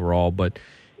 snaps overall, but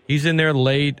he's in there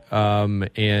late,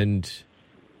 and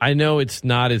I know it's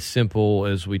not as simple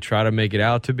as we try to make it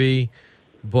out to be,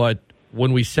 but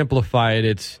when we simplify it,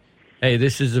 it's, hey,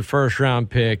 this is a first-round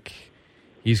pick.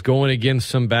 He's going against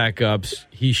some backups.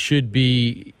 He should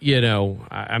be,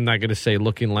 I'm not going to say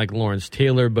looking like Lawrence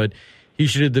Taylor, but he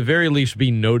should at the very least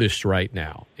be noticed right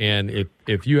now. And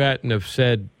if you hadn't have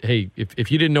said, hey,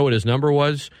 if you didn't know what his number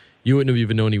was, you wouldn't have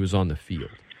even known he was on the field.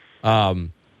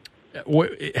 And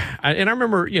I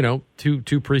remember, two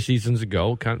preseasons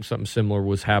ago, kind of something similar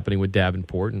was happening with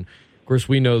Davenport. And, of course,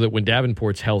 we know that when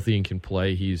Davenport's healthy and can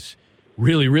play, he's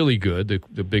really, really good.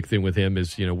 The big thing with him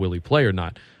is, will he play or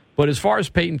not? But as far as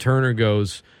Peyton Turner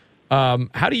goes,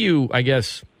 how do you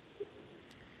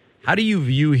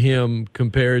view him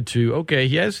compared to, okay,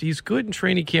 he's good in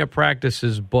training camp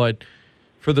practices, but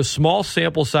for the small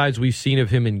sample size we've seen of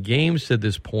him in games to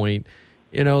this point,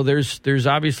 there's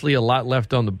obviously a lot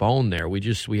left on the bone there.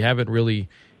 He hasn't really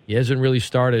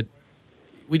started.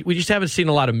 We just haven't seen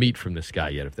a lot of meat from this guy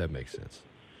yet, if that makes sense.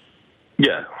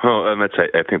 Yeah, well, and I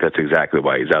think that's exactly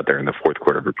why he's out there in the fourth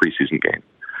quarter of a preseason game.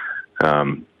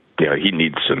 He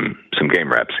needs some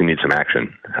game reps. He needs some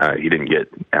action. He didn't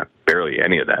get barely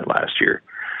any of that last year.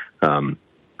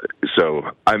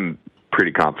 So I'm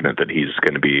pretty confident that he's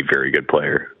going to be a very good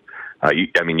player. You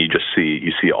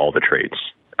see all the traits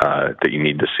that you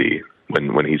need to see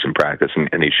when he's in practice,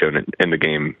 and he's shown it in the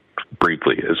game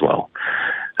briefly as well.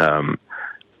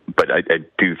 But I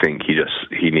do think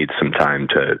he needs some time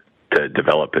to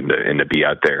develop and to be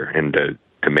out there and to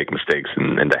make mistakes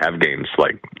and to have games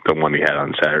like the one he had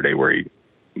on Saturday where he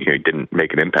didn't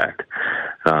make an impact.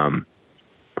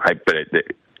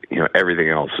 Everything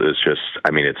else is just,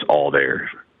 it's all there.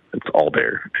 It's all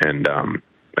there. And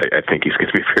I think he's going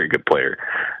to be a very good player.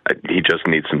 He just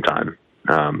needs some time.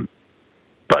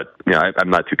 But I'm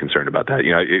not too concerned about that.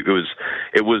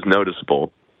 It was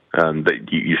noticeable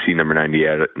that you see number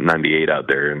 98 out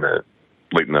there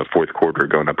late in the fourth quarter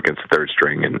going up against the third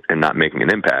string and not making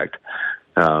an impact.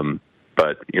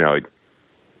 But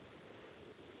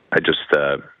I just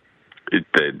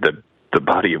the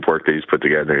body of work that he's put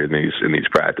together in these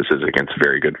practices against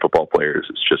very good football players,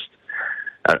 it's just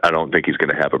I don't think he's going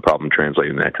to have a problem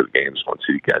translating that to the games once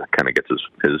he kind of gets his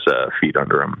feet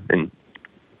under him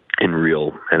in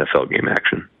real NFL game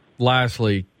action.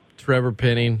 Lastly, Trevor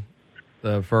Penning,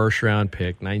 the first round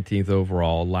pick, 19th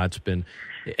overall.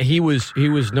 He was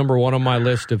number one on my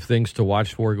list of things to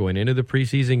watch for going into the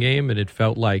preseason game, and it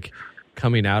felt like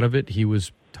coming out of it, he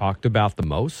was talked about the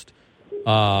most.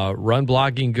 Run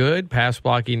blocking good, pass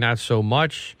blocking not so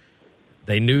much.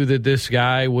 They knew that this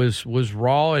guy was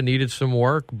raw and needed some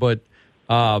work, but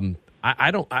we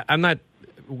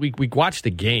watched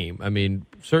the game.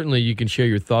 Certainly you can share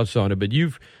your thoughts on it, but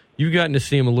you've gotten to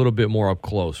see him a little bit more up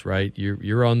close, right?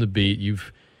 You're on the beat.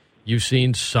 You've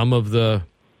seen some of the,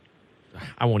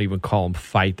 I won't even call him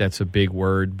fight. That's a big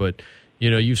word, but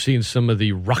you've seen some of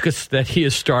the ruckus that he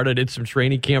has started in some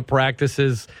training camp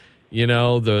practices.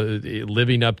 The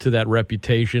living up to that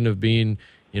reputation of being,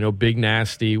 big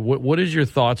nasty. What is your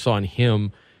thoughts on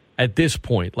him at this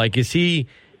point? Like, has he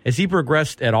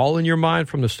progressed at all in your mind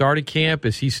from the start of camp?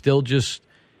 Is he still just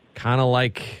kind of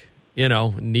like,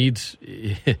 needs?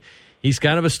 He's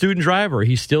kind of a student driver.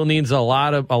 He still needs a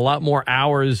lot more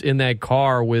hours in that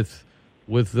car with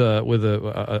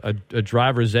a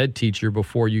driver's ed teacher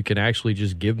before you can actually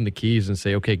just give him the keys and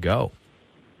say, okay, go.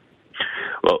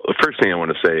 Well, the first thing I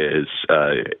want to say is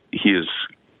he is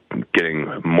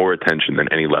getting more attention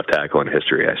than any left tackle in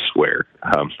history, I swear.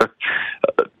 I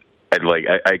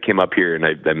came up here and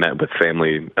I met with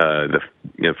family the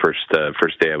first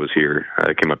day I was here.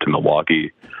 I came up to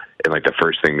Milwaukee, and the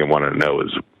first thing they wanted to know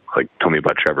was tell me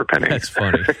about Trevor Penning. That's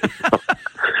funny.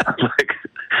 I'm like,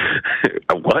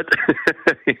 what?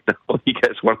 You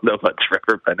guys want to know about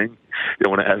Trevor Penning? You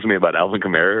don't want to ask me about Alvin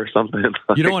Kamara or something?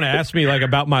 You don't want to ask me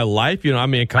about my life?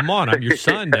 Come on, I'm your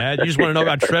son, Dad. You just want to know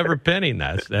about Trevor Penning.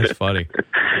 That's funny.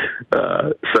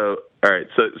 So all right,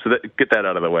 so get that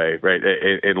out of the way, right?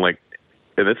 And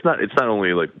it's not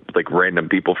only random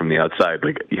people from the outside.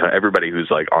 Everybody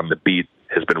who's on the beat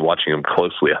has been watching him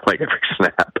closely on every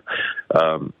snap.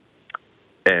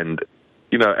 And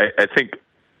I think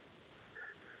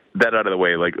that out of the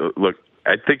way, look,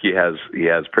 I think he has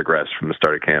progressed from the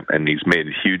start of camp, and he's made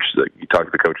huge. You talk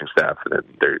to the coaching staff, and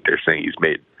they're saying he's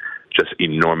made just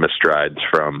enormous strides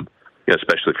from,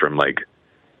 especially from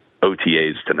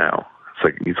OTAs to now.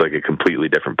 It's he's a completely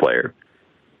different player.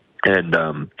 And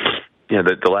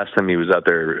the last time he was out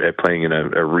there playing in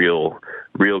a real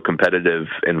competitive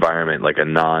environment, a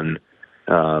non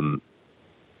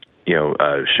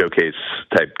showcase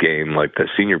type game like the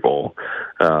Senior Bowl.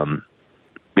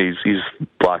 He's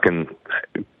blocking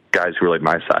guys who are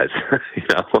my size,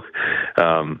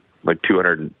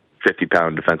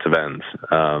 250-pound defensive ends.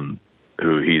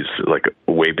 who he's like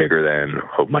way bigger than,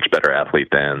 a much better athlete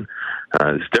than,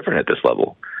 is different at this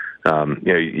level.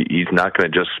 He's not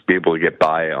going to just be able to get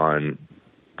by on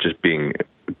just being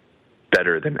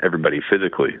better than everybody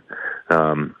physically.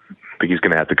 But he's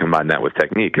going to have to combine that with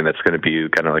technique, and that's going to be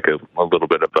kind of like a little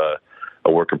bit of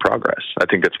a work in progress. I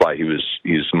think that's why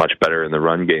he's much better in the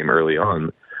run game early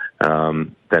on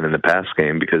than in the pass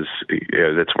game, because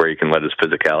that's where he can let his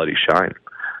physicality shine.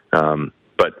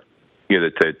 But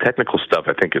the technical stuff,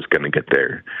 I think, is going to get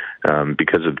there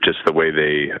because of just the way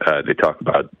they talk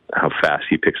about how fast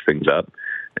he picks things up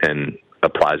and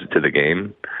applies it to the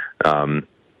game.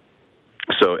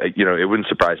 So, it wouldn't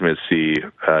surprise me to see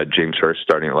James Hurst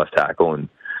starting at left tackle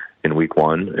in week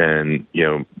 1, and,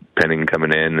 Penning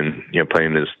coming in and,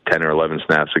 playing his 10 or 11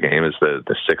 snaps a game as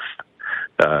the sixth,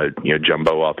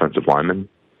 jumbo offensive lineman.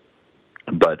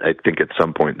 But I think at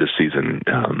some point this season,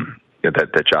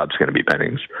 that job's going to be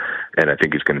Penning's, and I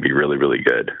think he's going to be really, really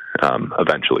good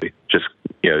eventually. Just,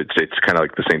 it's kind of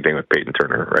like the same thing with Peyton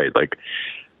Turner, right? Like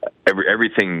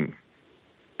everything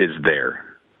is there.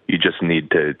 You just need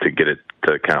to get it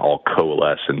to kind of all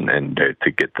coalesce and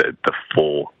to get the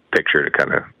full picture to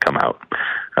kind of come out.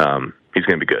 He's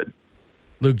going to be good.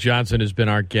 Luke Johnson has been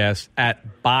our guest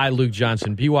at By Luke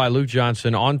Johnson, BY Luke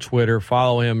Johnson on Twitter.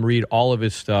 Follow him, read all of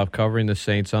his stuff, covering the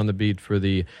Saints on the beat for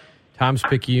the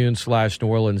Times-Picayune / New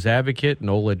Orleans Advocate,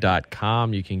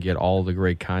 NOLA.com. You can get all the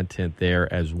great content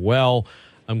there as well.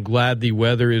 I'm glad the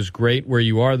weather is great where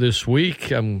you are this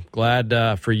week. I'm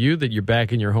glad for you that you're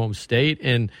back in your home state.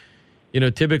 And,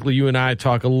 typically you and I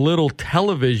talk a little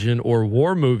television or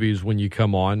war movies when you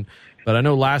come on. But I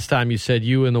know last time you said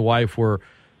you and the wife were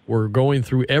going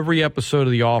through every episode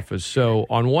of The Office. So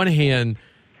on one hand,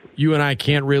 you and I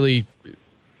can't really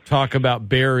talk about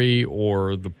Barry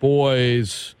or The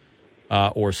Boys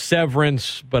or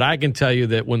Severance. But I can tell you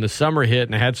that when the summer hit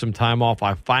and I had some time off,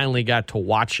 I finally got to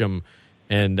watch them.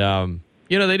 And,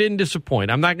 they didn't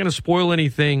disappoint. I'm not going to spoil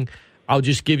anything. I'll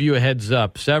just give you a heads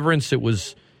up. Severance,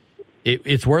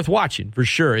 it's worth watching for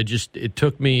sure. It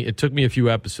took me a few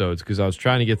episodes because I was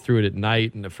trying to get through it at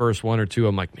night, and the first one or two,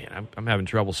 I'm like, man, I'm having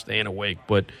trouble staying awake.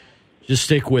 But just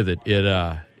stick with it.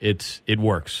 It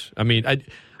works. I mean,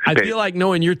 I feel like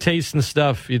knowing your taste and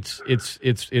stuff,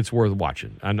 it's worth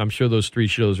watching. And I'm sure those 3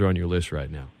 shows are on your list right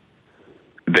now.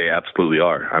 They absolutely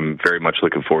are. I'm very much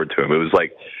looking forward to them. It was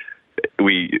like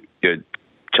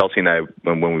Chelsea and I,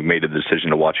 when we made a decision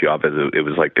to watch The Office, it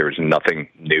was like there was nothing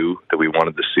new that we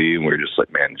wanted to see, and we were just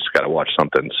like, man, just got to watch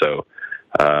something. So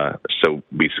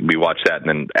we watched that, and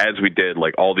then as we did,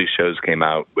 like all these shows came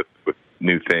out with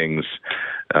new things.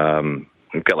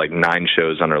 We've got like 9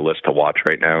 shows on our list to watch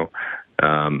right now. So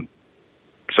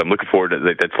I'm looking forward to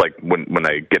it. It's like when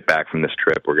I get back from this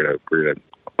trip, we're gonna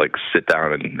like sit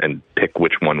down and pick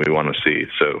which one we want to see.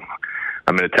 So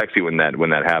I'm going to text you when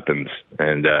that happens,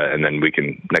 and then we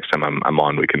can, next time I'm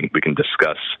on, we can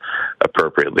discuss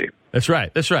appropriately. That's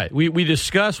right. We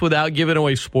discuss without giving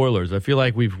away spoilers. I feel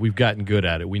like we've gotten good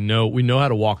at it. We know how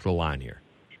to walk the line here.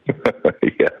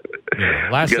 Yeah.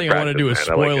 Last thing I want to do is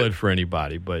spoil it for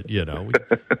anybody, but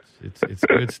it's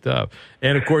good stuff.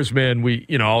 And of course, man, we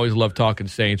always love talking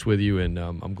Saints with you, and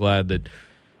I'm glad that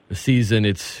the season.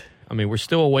 We're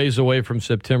still a ways away from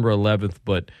September 11th,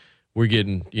 but we're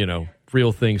getting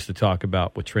real things to talk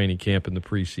about with training camp and the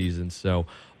preseason. So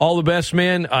all the best,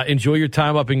 man. Enjoy your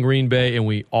time up in Green Bay, and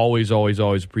we always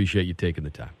appreciate you taking the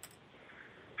time.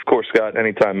 Of course, Scott.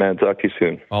 Anytime, man. Talk to you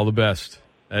soon. All the best.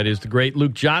 That is the great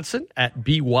Luke Johnson at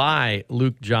BY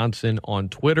Luke Johnson on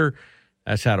Twitter.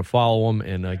 That's how to follow him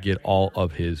and get all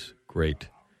of his great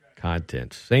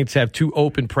content. Saints have 2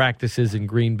 open practices in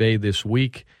Green Bay this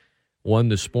week. One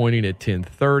this morning at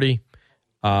 10:30,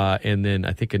 and then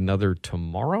I think another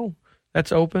tomorrow.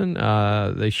 That's open.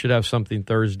 They should have something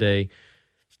Thursday.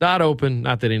 It's not open.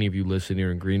 Not that any of you listen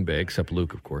here in Green Bay, except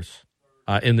Luke, of course.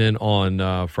 And then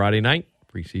on Friday night,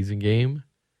 preseason game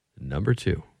number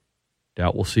 2.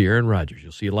 Doubt we'll see Aaron Rodgers.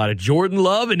 You'll see a lot of Jordan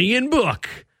Love and Ian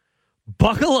Book.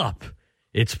 Buckle up.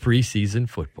 It's preseason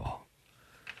football.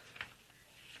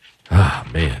 Ah,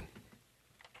 man.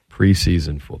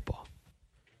 Preseason football.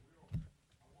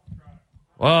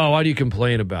 Oh, why do you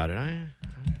complain about it?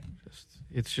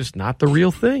 It's just not the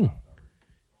real thing.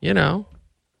 It's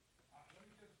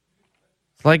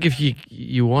like if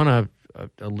you want a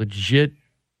legit,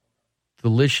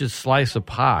 delicious slice of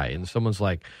pie, and someone's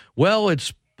like, well,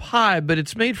 it's pie, but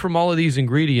it's made from all of these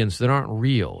ingredients that aren't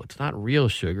real. It's not real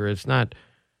sugar. It's not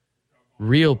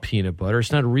real peanut butter.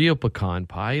 It's not real pecan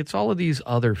pie. It's all of these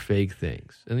other fake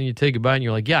things. And then you take a bite and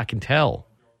you're like, yeah, I can tell.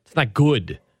 It's not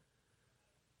good.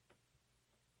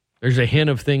 There's a hint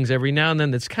of things every now and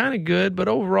then that's kind of good, but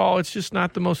overall, it's just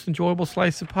not the most enjoyable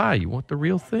slice of pie. You want the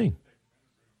real thing.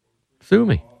 Sue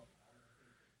me.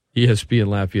 ESPN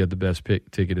Lafayette, the best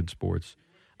ticket in sports.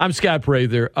 I'm Scott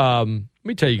Prather. Let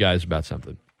me tell you guys about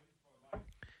something.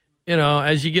 You know,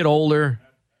 as you get older,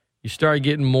 you start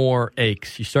getting more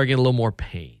aches. You start getting a little more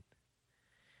pain.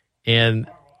 And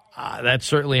that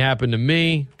certainly happened to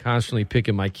me, constantly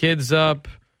picking my kids up,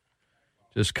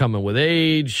 just coming with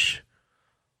age.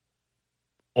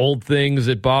 Old things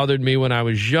that bothered me when I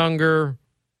was younger,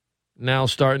 now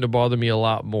starting to bother me a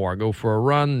lot more. I go for a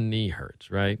run, knee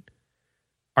hurts, right?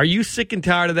 Are you sick and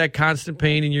tired of that constant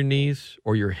pain in your knees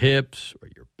or your hips or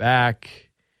your back?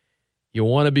 You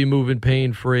want to be moving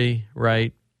pain-free,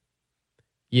 right?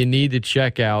 You need to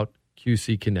check out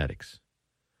QC Kinetics.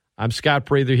 I'm Scott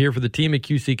Prather here for the team at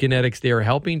QC Kinetics. They are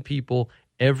helping people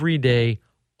every day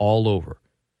all over.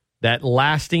 That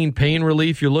lasting pain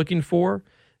relief you're looking for,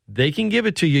 they can give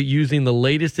it to you using the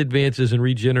latest advances in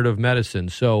regenerative medicine.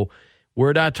 So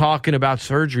we're not talking about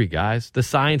surgery, guys. The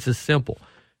science is simple.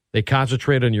 They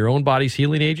concentrate on your own body's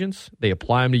healing agents. They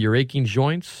apply them to your aching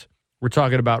joints. We're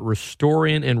talking about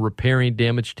restoring and repairing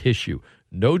damaged tissue.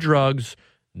 No drugs,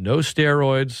 no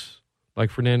steroids, like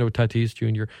Fernando Tatis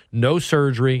Jr., no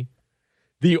surgery.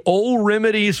 The old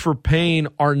remedies for pain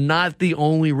are not the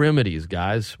only remedies,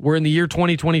 guys. We're in the year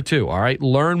 2022, all right?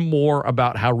 Learn more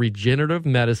about how regenerative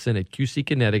medicine at QC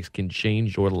Kinetics can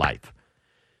change your life.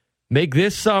 Make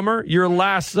this summer your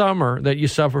last summer that you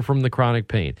suffer from the chronic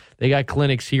pain. They got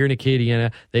clinics here in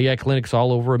Acadiana. They got clinics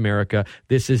all over America.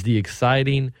 This is the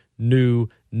exciting, new,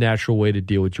 natural way to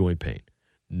deal with joint pain.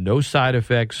 No side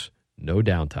effects, no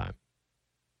downtime.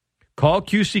 Call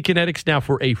QC Kinetics now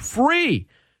for a free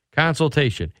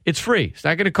consultation. It's free. It's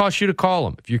not going to cost you to call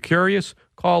them. If you're curious,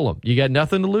 call them. You got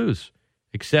nothing to lose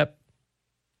except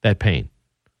that pain.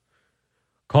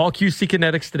 Call QC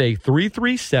Kinetics today,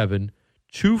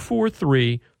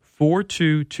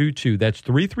 337-243-4222. That's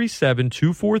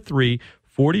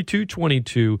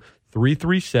 337-243-4222,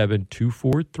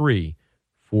 337-243-4222.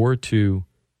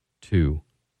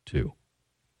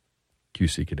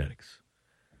 QC Kinetics.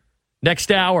 Next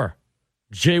hour,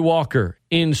 Jay Walker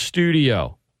in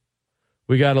studio.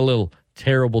 We got a little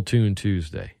Terrible Tune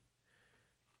Tuesday.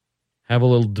 Have a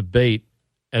little debate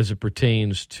as it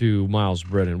pertains to Myles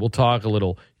Brennan. We'll talk a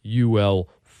little UL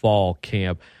fall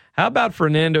camp. How about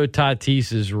Fernando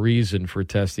Tatis's reason for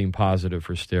testing positive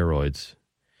for steroids?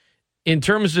 In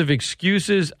terms of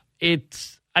excuses, I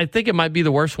think it might be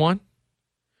the worst one.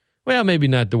 Well, maybe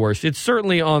not the worst. It's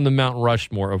certainly on the Mount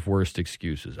Rushmore of worst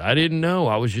excuses. I didn't know.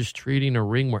 I was just treating a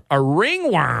ringworm. A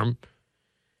ringworm?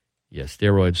 Yeah,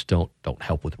 steroids don't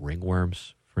help with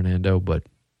ringworms, Fernando, but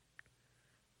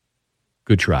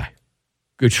good try.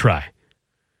 Good try.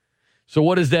 So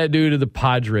what does that do to the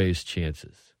Padres'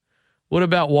 chances? What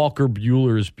about Walker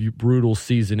Buehler's brutal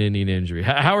season-ending injury?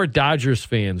 How are Dodgers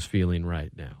fans feeling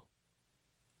right now?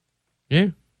 Yeah,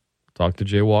 talk to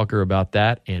Jay Walker about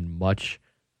that and much,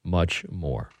 much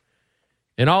more.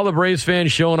 And all the Braves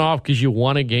fans showing off because you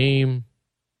won a game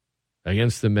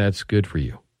against the Mets. Good for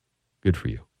you. Good for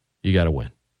you. You got to win.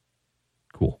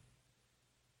 Cool.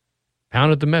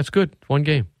 Pound at the Mets. Good. One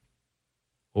game.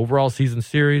 Overall season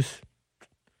series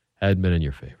hadn't been in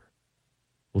your favor.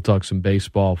 We'll talk some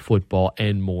baseball, football,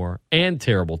 and more. And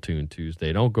Terrible Tune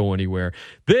Tuesday. Don't go anywhere.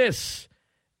 This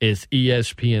is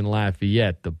ESPN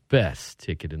Lafayette, the best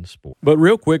ticket in sports. But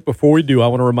real quick, before we do, I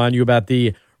want to remind you about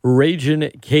the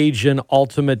Ragin' Cajun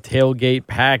Ultimate Tailgate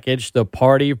Package, the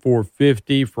party for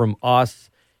 50 from us,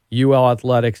 UL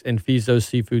Athletics, and Fizzo's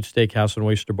Seafood Steakhouse and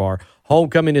Oyster Bar.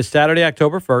 Homecoming is Saturday,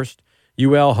 October 1st.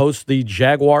 UL hosts the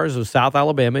Jaguars of South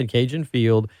Alabama in Cajun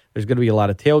Field. There's going to be a lot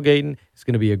of tailgating. It's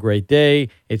going to be a great day.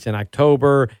 It's in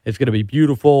October. It's going to be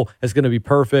beautiful. It's going to be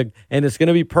perfect. And it's going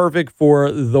to be perfect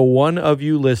for the one of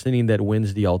you listening that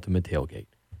wins the ultimate tailgate.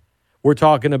 We're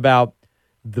talking about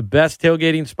the best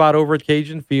tailgating spot over at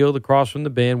Cajun Field across from the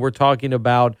band. We're talking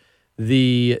about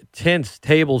the tents,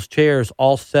 tables, chairs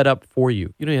all set up for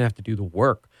you. You don't even have to do the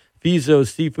work.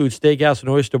 Fizzo's Seafood Steakhouse and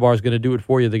Oyster Bar is going to do it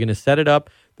for you. They're going to set it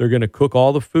up. They're going to cook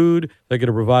all the food. They're going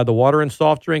to provide the water and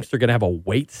soft drinks. They're going to have a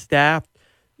wait staff.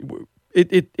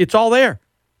 It's all there.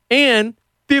 And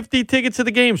 50 tickets to the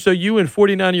game. So you and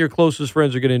 49 of your closest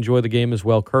friends are going to enjoy the game as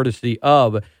well, courtesy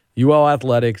of UL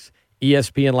Athletics,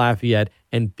 ESPN Lafayette,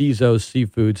 and Fizzo's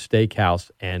Seafood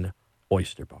Steakhouse and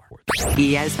Oyster Bar.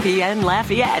 ESPN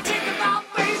Lafayette.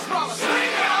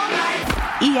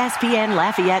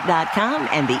 ESPNLafayette.com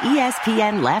and the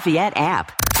ESPN Lafayette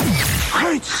app.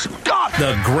 Great Scott!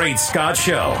 The Great Scott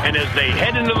Show. And as they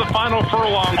head into the final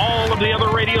furlong, all of the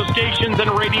other radio stations and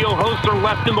radio hosts are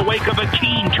left in the wake of a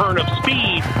keen turn of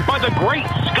speed by the Great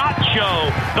Scott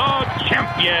Show, the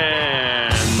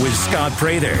champion. With Scott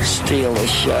Prather. Steal the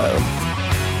show.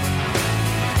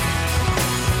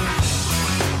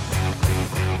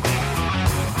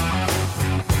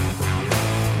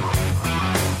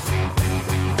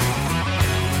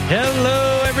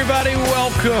 Hello, everybody.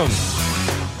 Welcome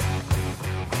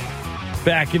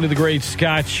back into the Great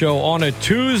Scott Show on a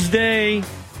Tuesday,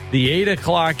 the 8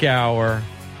 o'clock hour.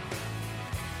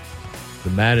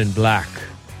 The man in black,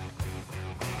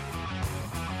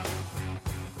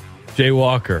 Jay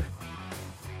Walker.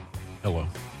 Hello.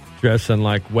 Dressing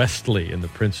like Wesley in The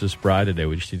Princess Bride today.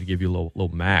 We just need to give you a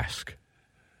little mask.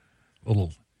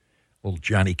 Little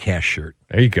Johnny Cash shirt.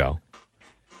 There you go.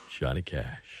 Johnny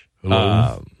Cash.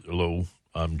 Hello,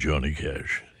 I'm Johnny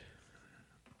Cash.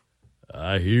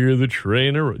 I hear the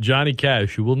trainer. Johnny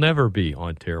Cash, who will never be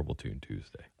on Terrible Tune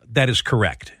Tuesday. That is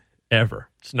correct. Ever.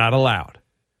 It's not allowed.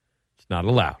 It's not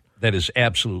allowed. That is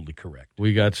absolutely correct.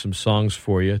 We got some songs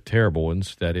for you, terrible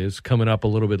ones, that is, coming up a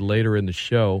little bit later in the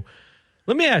show.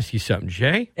 Let me ask you something,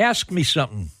 Jay. Ask me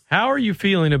something. How are you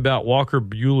feeling about Walker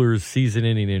Buehler's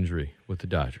season-ending injury with the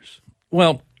Dodgers?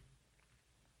 Well,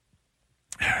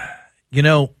 you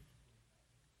know,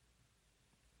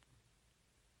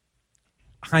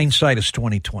 hindsight is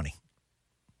 20/20.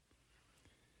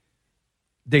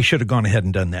 They should have gone ahead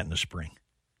and done that in the spring.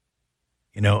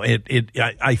 You know,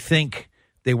 I think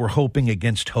they were hoping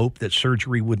against hope that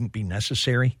surgery wouldn't be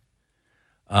necessary.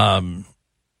 And,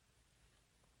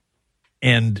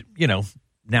 you know,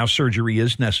 now surgery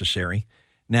is necessary.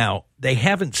 Now, they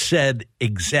haven't said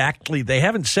exactly, they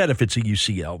haven't said if it's a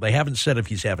UCL. They haven't said if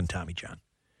he's having Tommy John.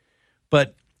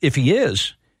 But if he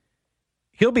is,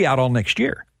 he'll be out all next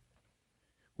year.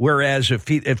 Whereas if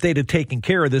they'd have taken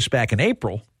care of this back in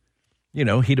April, you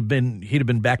know, he'd have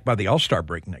been back by the All-Star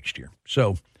break next year.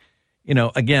 So, you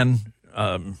know, again,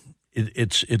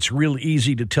 it's real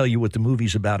easy to tell you what the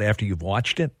movie's about after you've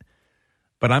watched it,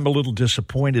 but I'm a little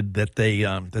disappointed that they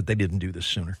didn't do this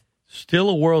sooner. Still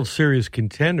a World Series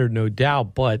contender, no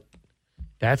doubt, but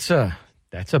that's a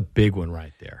big one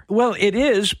right there. Well, it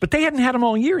is, but they hadn't had him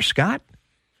all year, Scott.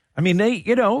 I mean,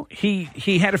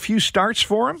 he had a few starts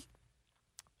for him.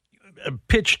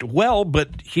 Pitched well,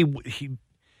 but he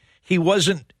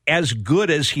wasn't as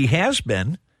good as he has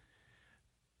been.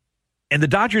 And the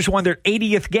Dodgers won their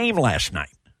 80th game last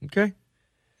night. Okay.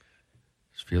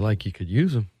 Just feel like you could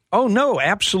use him. Oh, no,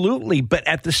 absolutely. But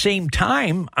at the same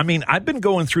time, I mean, I've been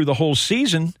going through the whole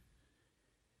season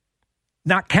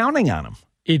not counting on him.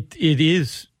 It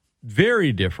is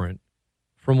very different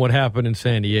from what happened in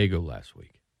San Diego last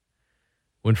week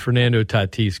when Fernando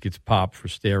Tatis gets popped for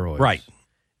steroids. Right.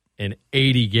 In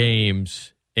 80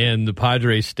 games, and the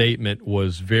Padres statement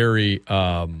was very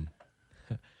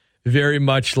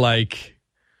much like,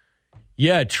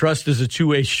 yeah, trust is a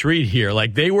two-way street here.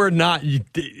 Like, they were not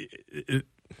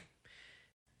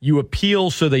you appeal,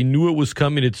 so they knew it was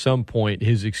coming at some point.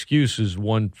 His excuses,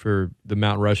 one for the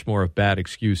Mount Rushmore of bad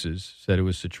excuses, said it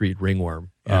was to treat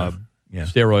ringworm. Yeah.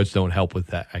 Steroids don't help with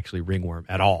that, actually, ringworm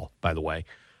at all, by the way.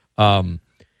 And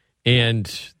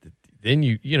then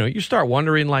you start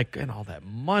wondering, like, and all that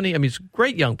money. I mean, he's a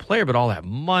great young player, but all that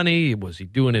money, was he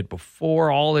doing it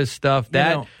before, all this stuff?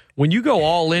 When you go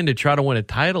all in to try to win a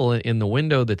title in the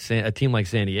window that a team like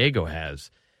San Diego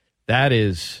has,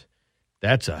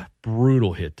 that's a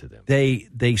brutal hit to them.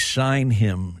 They sign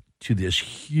him to this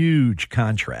huge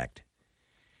contract,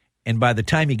 and by the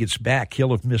time he gets back,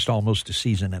 he'll have missed almost a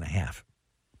season and a half.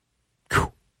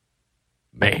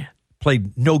 Man.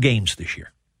 Played no games this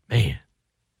year. Man.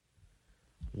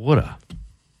 No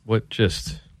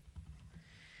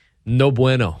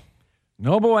bueno.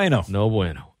 No bueno. No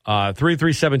bueno.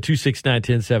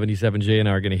 337-269-1077. Jay and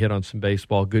I are going to hit on some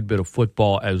baseball, good bit of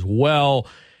football as well.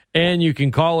 And you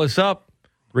can call us up,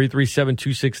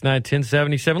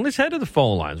 337-269-1077. Let's head to the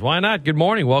phone lines. Why not? Good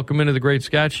morning. Welcome into the Great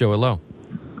Scott Show. Hello.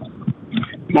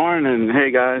 Morning.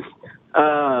 Hey, guys.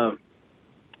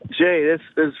 Jay, this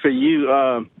is for you.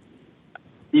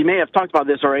 You may have talked about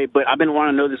this already, but I've been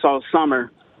wanting to know this all summer.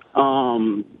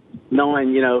 Knowing,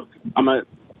 I'm a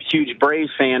huge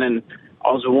Braves fan, and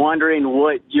I was wondering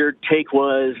what your take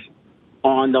was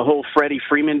on the whole Freddie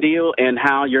Freeman deal and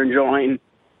how you're enjoying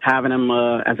having him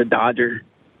as a Dodger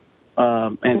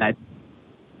and that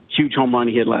huge home run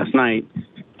he hit last night.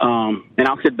 And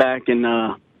I'll sit back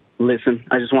and listen.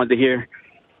 I just wanted to hear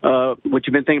what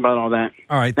you've been thinking about all that.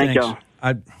 All right, thank thanks. y'all.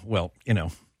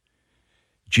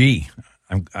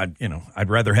 I'd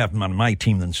rather have him on my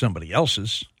team than somebody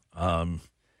else's.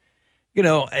 You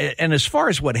know, and as far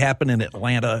as what happened in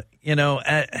Atlanta, you know,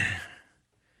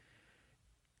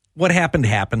 what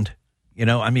happened. You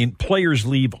know, I mean, players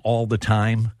leave all the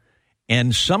time,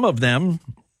 and some of them,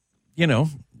 you know,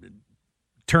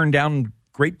 turn down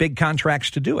great big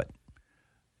contracts to do it.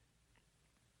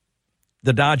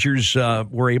 The Dodgers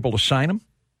were able to sign him.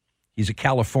 He's a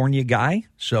California guy,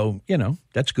 so, you know,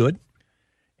 that's good.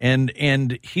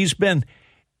 And he's been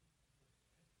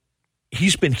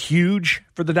huge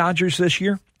for the Dodgers this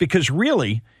year because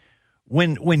really,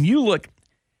 when you look,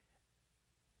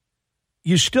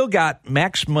 you still got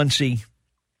Max Muncy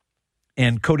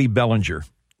and Cody Bellinger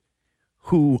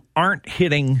who aren't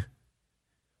hitting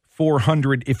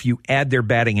 400 if you add their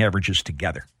batting averages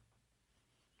together.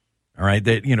 All right,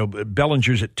 that, you know,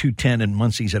 Bellinger's at 210 and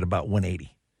Muncy's at about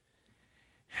 180.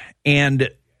 And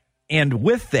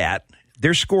with that,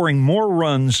 they're scoring more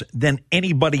runs than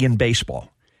anybody in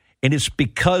baseball. And it's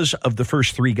because of the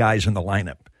first three guys in the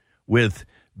lineup with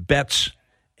Betts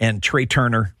and Trey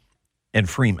Turner and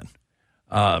Freeman.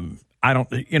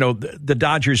 The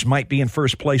Dodgers might be in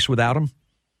first place without him,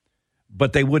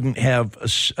 but they wouldn't have a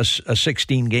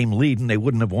 16-game lead, and they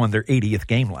wouldn't have won their 80th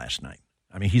game last night.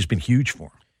 I mean, he's been huge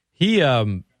for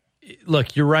them.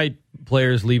 Look, you're right.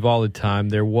 Players leave all the time.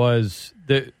 There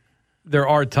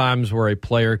are times where a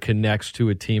player connects to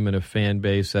a team and a fan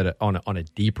base on a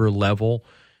deeper level.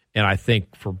 And I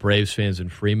think for Braves fans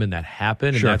and Freeman, that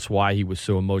happened. Sure. And that's why he was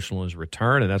so emotional in his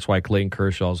return. And that's why Clayton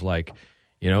Kershaw's like,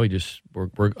 you know,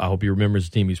 I hope he remembers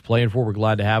the team he's playing for. We're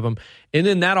glad to have him. And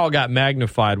then that all got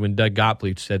magnified when Doug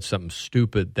Gottlieb said something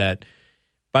stupid that,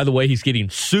 by the way, he's getting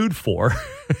sued for.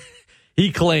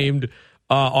 He claimed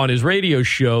on his radio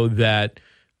show that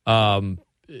that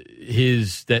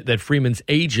Freeman's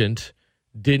agent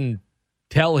didn't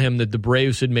tell him that the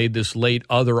Braves had made this late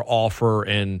other offer,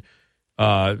 and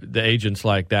the agent's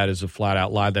like, that is a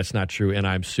flat-out lie. That's not true, and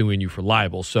I'm suing you for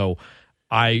libel. So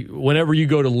whenever you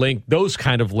go to link those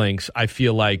kind of links, I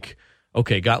feel like,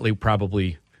 okay, Gottlieb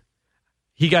probably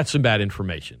he got some bad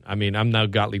information. I mean, I'm not a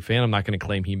Gottlieb fan. I'm not going to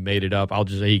claim he made it up. I'll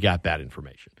just say he got bad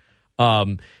information.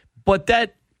 But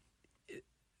that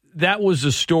was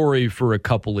a story for a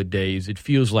couple of days. It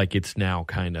feels like it's now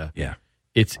kind of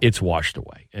it's washed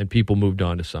away, and people moved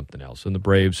on to something else. And the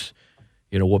Braves,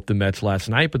 whooped the Mets last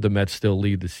night, but the Mets still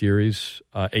lead the series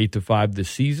 8-5 this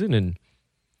season. And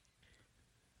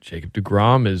Jacob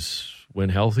deGrom is, when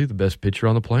healthy, the best pitcher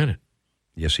on the planet.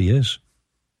 Yes, he is.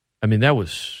 I mean,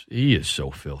 he is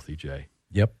so filthy, Jay.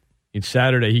 Yep. And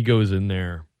Saturday, he goes in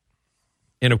there,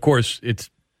 and of course, it's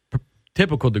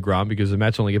typical deGrom because the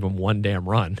Mets only give him one damn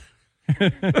run.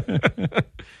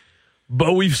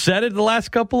 But we've said it the last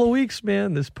couple of weeks,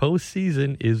 man. This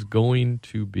postseason is going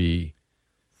to be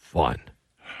fun.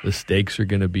 The stakes are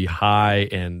going to be high,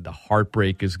 and the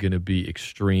heartbreak is going to be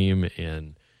extreme.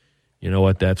 And you know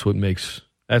what? That's what makes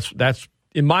that's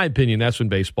in my opinion, that's when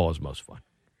baseball is most fun.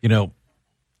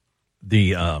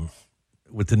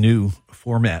 With the new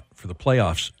format for the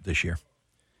playoffs this year,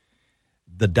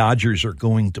 the Dodgers are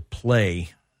going to play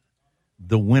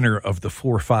the winner of the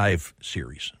 4-5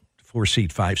 series,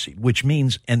 4-seed, 5-seed, which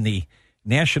means in the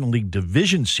National League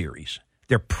Division Series,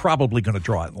 they're probably going to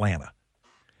draw Atlanta.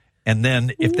 And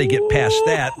then if they get past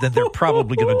that, then they're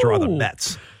probably going to draw the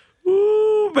Mets.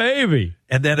 Ooh, baby.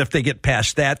 And then if they get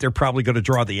past that, they're probably going to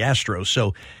draw the Astros.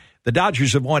 So the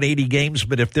Dodgers have won 80 games,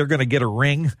 but if they're going to get a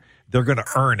ring, they're going to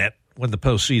earn it when the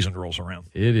postseason rolls around.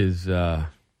 It is, it's going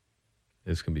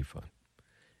to be fun.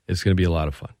 It's going to be a lot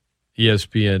of fun.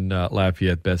 ESPN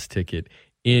Lafayette, best ticket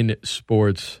in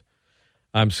sports.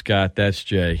 I'm Scott. That's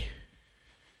Jay.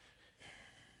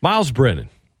 Myles Brennan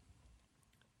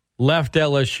left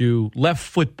LSU, left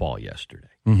football yesterday.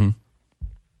 Mm-hmm.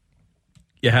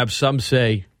 You have some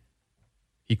say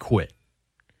he quit.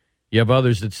 You have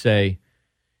others that say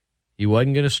he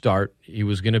wasn't going to start. He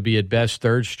was going to be at best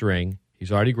third string.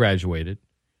 He's already graduated.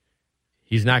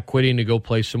 He's not quitting to go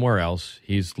play somewhere else.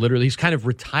 He's kind of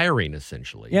retiring,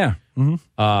 essentially. Yeah.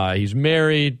 Mm-hmm. He's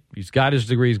married. He's got his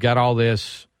degree. He's got all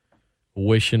this.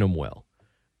 Wishing him well.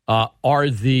 I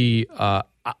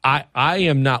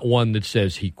am not one that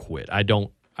says he quit. I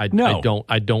don't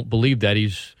believe that.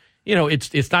 He's,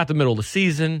 it's not the middle of the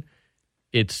season.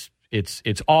 It's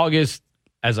August.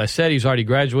 As I said, he's already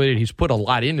graduated. He's put a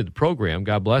lot into the program.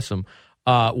 God bless him.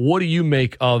 What do you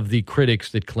make of the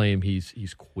critics that claim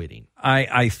he's quitting?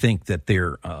 I think that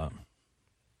they're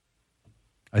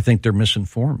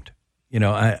misinformed.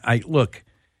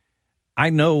 I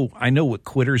know what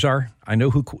quitters are. I know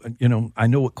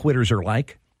what quitters are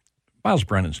like. Myles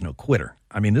Brennan's no quitter.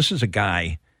 I mean, this is a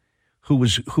guy who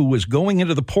was going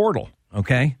into the portal,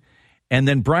 okay? And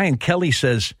then Brian Kelly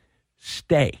says,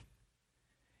 stay.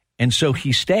 And so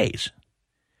he stays.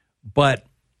 But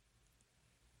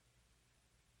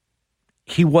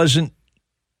he wasn't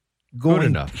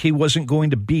going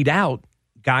to beat out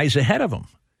guys ahead of him.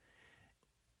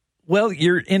 Well,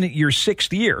 you're in your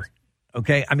 6th year.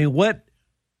 Okay? I mean,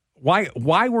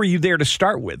 why were you there to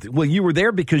start with? Well, you were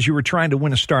there because you were trying to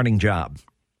win a starting job.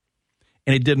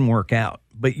 And it didn't work out.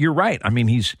 But you're right. I mean,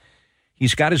 he's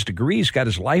got his degree, he's got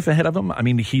his life ahead of him. I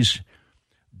mean, he's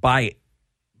by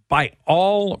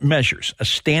all measures a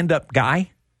stand-up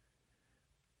guy.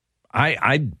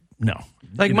 I no.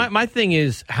 Like my thing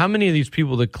is, how many of these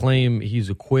people that claim he's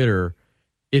a quitter,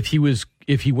 if he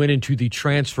went into the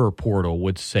transfer portal,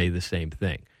 would say the same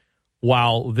thing,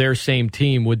 while their same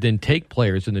team would then take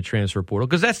players in the transfer portal?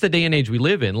 Because that's the day and age we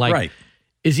live in. Like, right.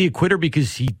 Is he a quitter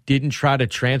because he didn't try to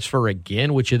transfer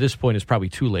again? Which at this point is probably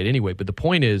too late anyway. But the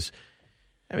point is,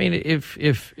 I mean, if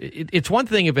it's one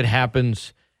thing if it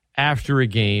happens after a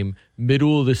game,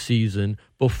 middle of the season,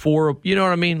 before, you know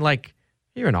what I mean? Like,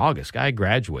 you're in August, guy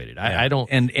graduated. I don't.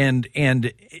 And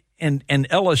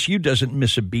LSU doesn't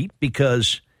miss a beat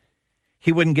because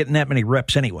he wasn't getting that many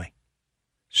reps anyway.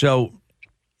 So,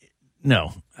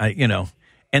 no,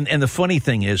 and the funny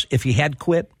thing is, if he had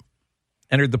quit,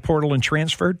 entered the portal and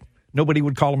transferred, nobody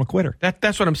would call him a quitter.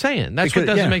 That's what I'm saying. That's what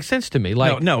doesn't make sense to me.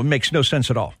 Like, no, it makes no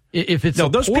sense at all. If it's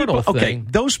those portal people, thing,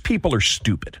 those people are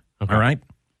stupid. Okay. All right,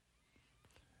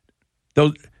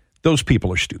 those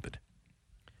people are stupid.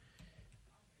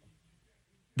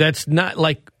 That's not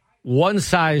like one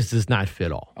size does not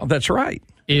fit all. Oh, that's right.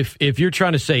 If you're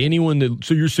trying to say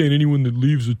you're saying anyone that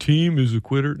leaves a team is a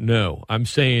quitter? No, I'm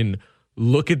saying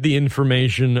look at the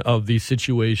information of the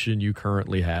situation you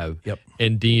currently have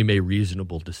and deem a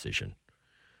reasonable decision.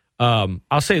 I'll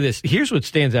say this. Here's what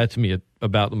stands out to me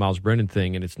about the Myles Brennan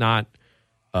thing, and it's not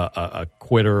a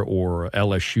quitter or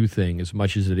LSU thing as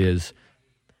much as it is.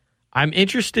 I'm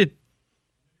interested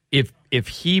if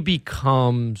he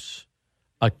becomes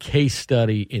a case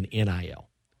study in NIL.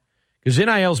 Because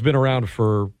NIL's been around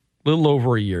for a little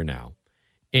over a year now.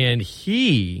 And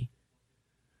he,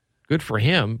 good for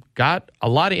him, got a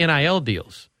lot of NIL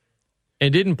deals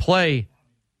and didn't play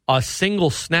a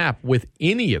single snap with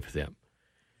any of them.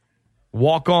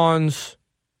 Walk-ons,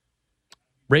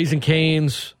 Raising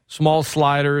Canes, Small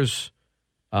Sliders,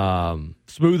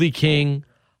 Smoothie King,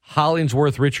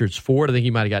 Hollingsworth Richards Ford. I think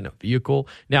he might have gotten a vehicle.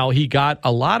 Now, he got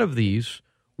a lot of these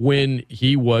when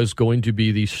he was going to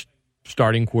be the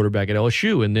starting quarterback at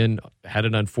LSU, and then had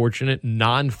an unfortunate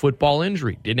non-football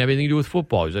injury. Didn't have anything to do with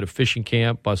football. He was at a fishing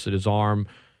camp, busted his arm.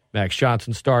 Max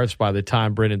Johnson starts. By the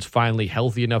time Brennan's finally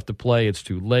healthy enough to play, it's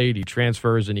too late. He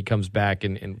transfers, and he comes back,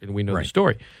 and we know the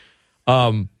story.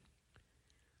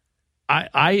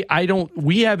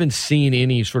 We haven't seen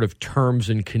any sort of terms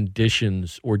and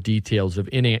conditions or details of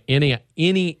any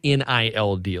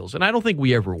NIL deals, and I don't think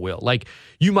we ever will. Like,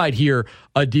 you might hear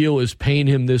a deal is paying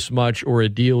him this much, or a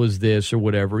deal is this, or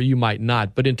whatever. You might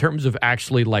not, but in terms of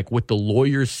actually like what the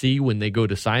lawyers see when they go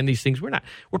to sign these things, we're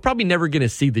probably never going to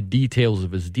see the details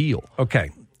of his deal.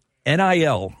 Okay,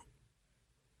 NIL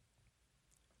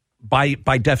by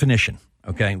definition.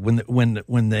 Okay, when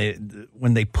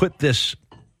they put this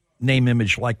name,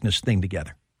 image, likeness thing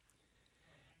together,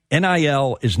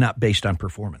 NIL is not based on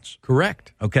performance.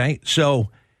 Correct. Okay, so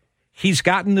he's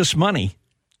gotten this money,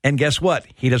 and guess what?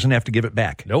 He doesn't have to give it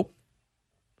back. Nope.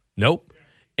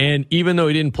 And even though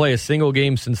he didn't play a single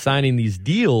game since signing these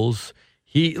deals,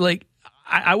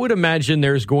 I would imagine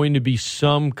there's going to be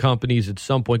some companies at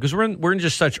some point, because we're in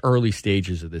just such early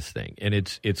stages of this thing, and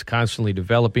it's constantly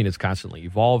developing, it's constantly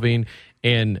evolving,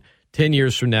 and 10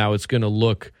 years from now, it's going to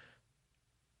look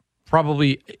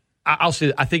probably, I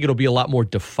think it'll be a lot more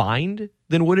defined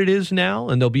than what it is now,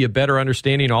 and there'll be a better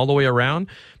understanding all the way around.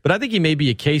 But I think it may be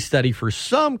a case study for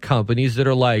some companies that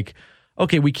are like,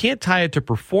 okay, we can't tie it to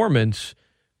performance,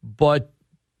 but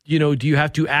do you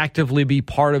have to actively be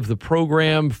part of the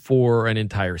program for an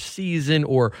entire season?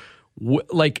 Or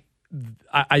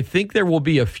I think there will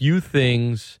be a few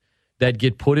things that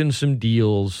get put in some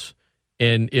deals,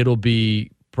 and it'll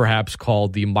be perhaps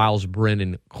called the Myles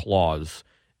Brennan clause.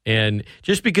 And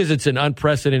just because it's an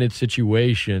unprecedented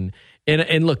situation,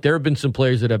 and look, there have been some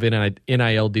players that have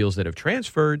NIL deals that have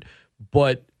transferred,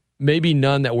 but maybe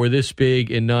none that were this big,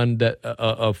 and none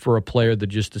that for a player that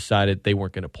just decided they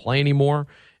weren't going to play anymore.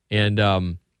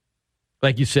 And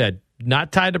like you said,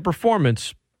 not tied to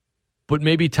performance, but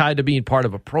maybe tied to being part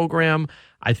of a program.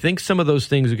 I think some of those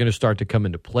things are going to start to come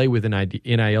into play with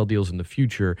NIL deals in the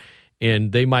future,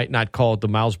 and they might not call it the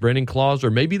Myles Brennan clause, or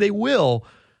maybe they will.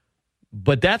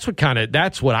 But that's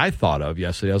what I thought of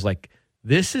yesterday. I was like,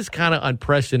 This is kind of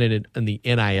unprecedented in the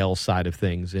NIL side of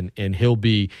things, and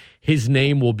his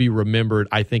name will be remembered,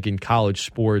 I think, in college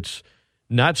sports,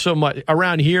 not so much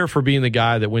around here for being the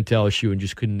guy that went to LSU and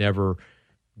just could never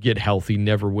get healthy,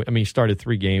 never win. I mean, he started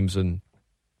 3 games, and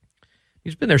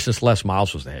he's been there since Les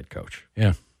Miles was the head coach.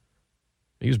 Yeah.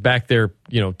 He was back there,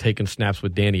 taking snaps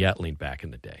with Danny Etling back in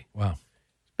the day. Wow.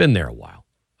 He's been there a while.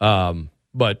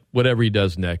 But whatever he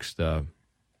does next,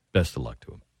 best of luck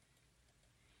to him.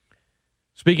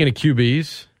 Speaking of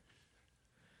QBs,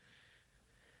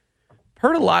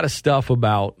 heard a lot of stuff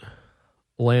about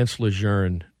Lance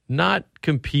Lejeune not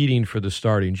competing for the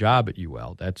starting job at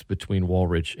UL. That's between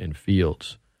Walrich and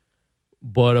Fields.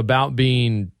 But about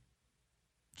being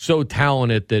so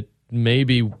talented that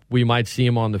maybe we might see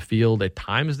him on the field at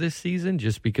times this season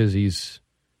just because he's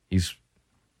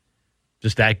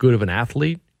just that good of an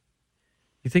athlete.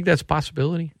 You think that's a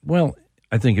possibility? Well,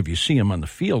 I think if you see him on the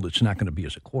field, it's not going to be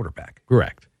as a quarterback.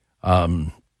 Correct.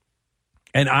 And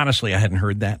honestly, I hadn't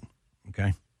heard that.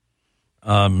 Okay.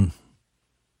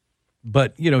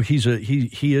 But he's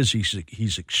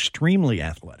extremely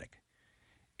athletic,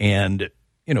 and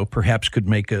perhaps could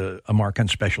make a mark on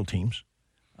special teams.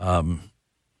 But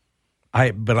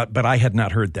I had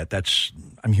not heard that.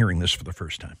 I'm hearing this for the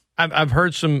first time. I've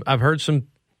heard some.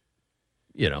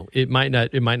 It might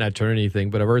not turn anything,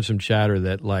 but I've heard some chatter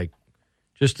that like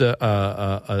just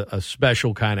a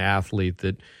special kind of athlete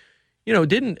that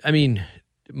didn't. I mean,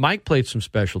 Mike played some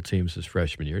special teams his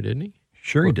freshman year, didn't he?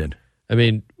 Sure, he did. I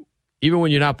mean, even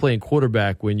when you're not playing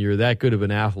quarterback, when you're that good of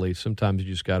an athlete, sometimes you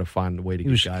just got to find a way to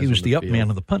get guys. He was the up field. man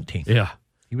of the punt team. Yeah,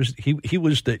 he was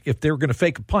the if they were going to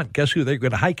fake a punt, guess who they were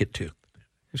going to hike it to? He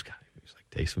was like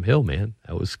Taysom Hill, man.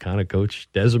 That was kind of Coach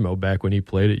Desimo back when he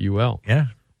played at UL. Yeah.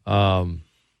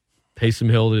 Taysom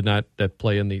Hill did not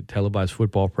play in the televised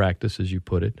football practice, as you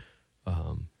put it.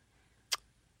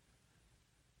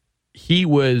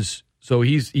 He's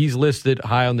listed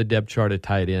high on the depth chart at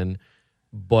tight end,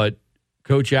 but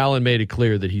Coach Allen made it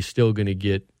clear that he's still going to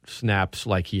get snaps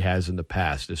like he has in the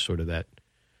past, as sort of that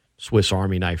Swiss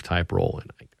Army knife type role.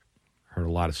 And I heard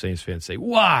a lot of Saints fans say,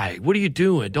 "Why? What are you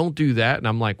doing? Don't do that." And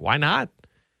I'm like, "Why not?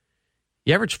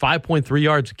 You average 5.3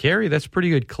 yards a carry. That's a pretty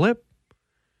good clip."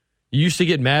 You used to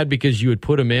get mad because you would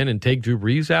put him in and take Drew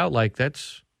Brees out. Like Drew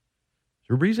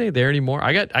Brees ain't there anymore.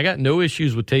 I got no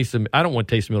issues with Taysom. I don't want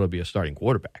Taysom Hill to be a starting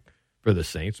quarterback for the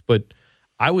Saints, but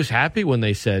I was happy when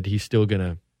they said he's still going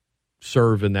to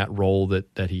serve in that role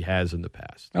that he has in the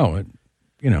past. Oh,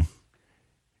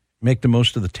 make the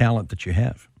most of the talent that you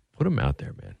have. Put him out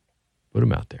there, man. Put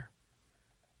him out there.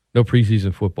 No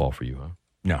preseason football for you, huh?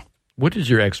 No. What is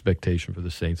your expectation for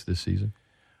the Saints this season?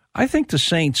 I think the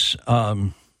Saints.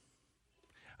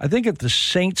 I think if the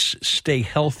Saints stay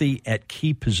healthy at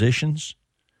key positions,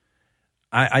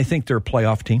 I think they're a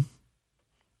playoff team.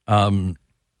 And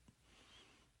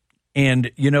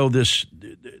this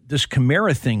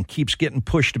Kamara thing keeps getting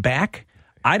pushed back.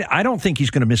 I don't think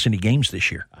he's going to miss any games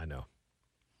this year. I know.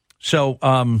 So,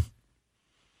 I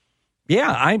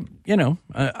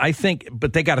think,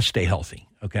 but they got to stay healthy,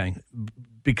 okay?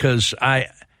 Because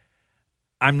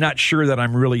I'm not sure that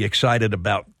I'm really excited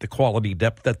about the quality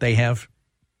depth that they have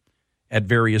at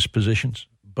various positions.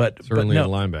 But certainly no, a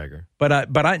linebacker.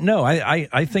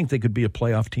 I think they could be a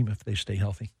playoff team if they stay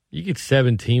healthy. You get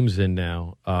 7 teams in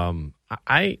now. The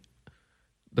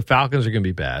Falcons are going to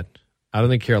be bad. I don't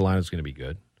think Carolina's going to be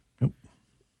good. Nope.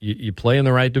 You play in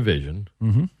the right division.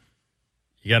 Mm-hmm.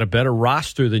 You got a better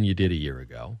roster than you did a year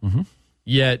ago. Mm-hmm.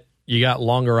 Yet you got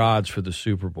longer odds for the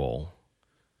Super Bowl.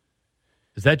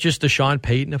 Is that just the Sean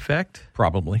Payton effect?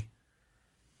 Probably.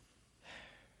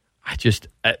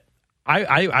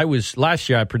 I was last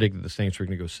year. I predicted the Saints were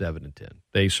going to go 7-10.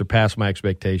 They surpassed my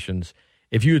expectations.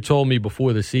 If you had told me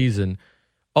before the season,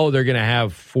 they're going to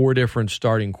have 4 different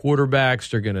starting quarterbacks,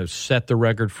 they're going to set the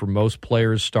record for most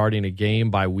players starting a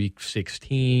game by week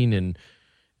 16, and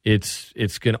it's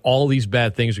going all these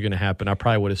bad things are going to happen, I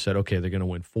probably would have said, okay, they're going to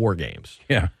win 4 games.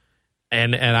 Yeah,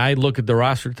 and I look at the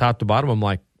roster top to bottom. I'm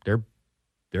like,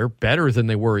 they're better than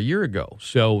they were a year ago.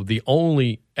 So the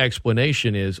only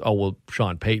explanation is,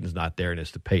 Sean Payton's not there, and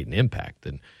it's the Payton impact.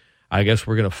 And I guess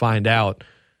we're going to find out.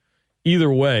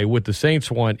 Either way, what the Saints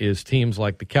want is teams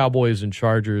like the Cowboys and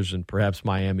Chargers and perhaps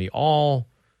Miami all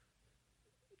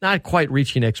not quite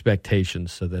reaching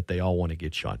expectations so that they all want to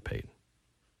get Sean Payton.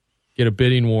 Get a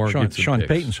bidding war. Sean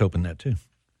Payton's hoping that too.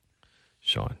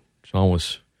 Sean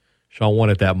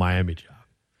wanted that Miami job.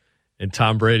 And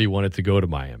Tom Brady wanted to go to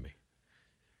Miami.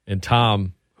 And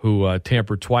Tom, who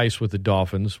tampered twice with the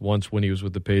Dolphins, once when he was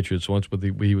with the Patriots, once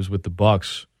he was with the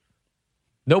Bucs.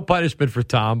 No punishment for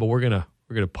Tom, but we're gonna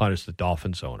punish the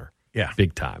Dolphins owner. Yeah.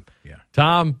 Big time. Yeah.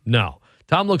 Tom, no.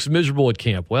 Tom looks miserable at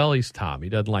camp. Well, he's Tom. He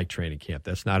doesn't like training camp.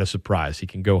 That's not a surprise. He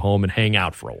can go home and hang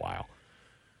out for a while.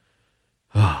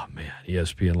 Oh, man.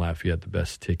 ESPN Lafayette, the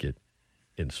best ticket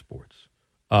in sports.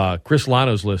 Chris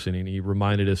Lano's listening. He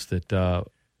reminded us that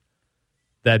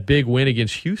that big win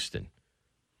against Houston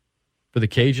for the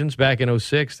Cajuns back in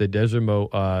 2006, that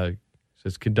Desermo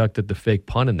says conducted the fake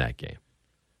punt in that game.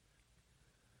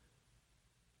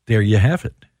 There you have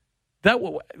it.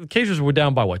 The Cajuns were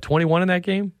down by, 21 in that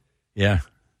game? Yeah.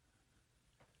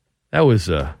 That was,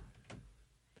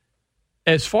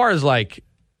 as far as like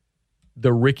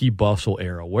the Ricky Bussell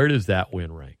era, where does that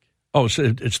win rank? Oh,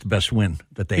 so it's the best win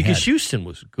that they had. Because Houston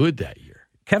was good that year.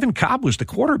 Kevin Cobb was the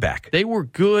quarterback. They were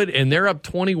good, and they're up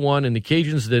 21, and the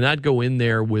Cajuns did not go in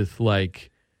there with,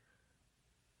 like,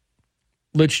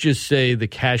 let's just say the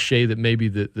cachet that maybe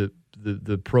the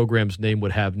program's name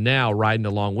would have now, riding a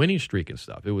long winning streak and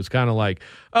stuff. It was kind of like,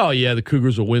 oh, yeah, the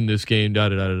Cougars will win this game,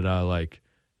 da-da-da-da-da. Like,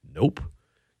 nope.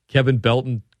 Kevin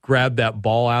Belton grabbed that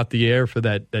ball out the air for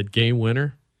that game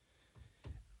winner.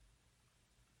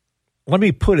 Let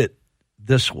me put it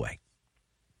this way.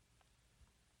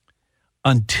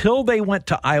 Until they went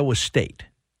to Iowa State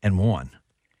and won,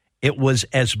 it was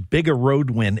as big a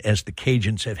road win as the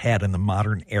Cajuns have had in the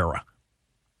modern era.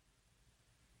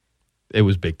 It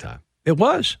was big time. It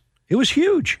was. It was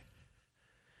huge.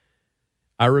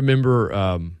 I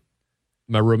remember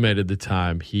my roommate at the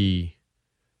time,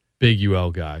 big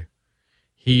UL guy,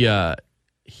 he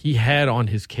had on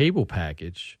his cable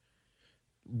package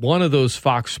one of those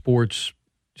Fox Sports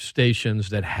stations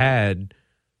that had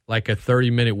like a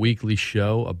 30-minute weekly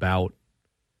show about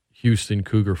Houston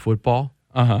Cougar football.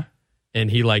 Uh-huh. And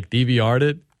he like DVR'd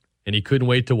it, and he couldn't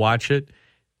wait to watch it.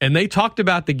 And they talked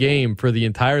about the game for the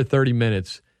entire 30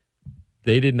 minutes.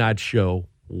 They did not show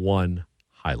one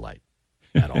highlight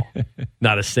at all.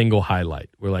 Not a single highlight.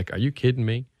 We're like, are you kidding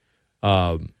me?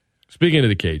 Speaking of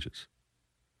the Cajuns,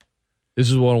 this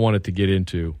is what I wanted to get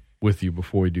into with you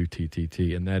before we do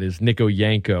TTT, and that is Nico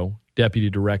Yantko, Deputy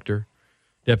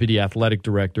Athletic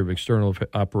Director of External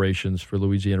Operations for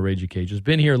Louisiana Raging Cajuns.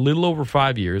 Been here a little over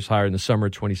 5 years, hired in the summer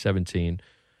of 2017.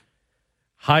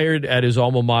 Hired at his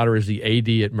alma mater as the AD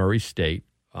at Murray State.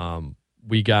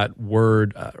 We got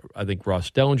word, I think Ross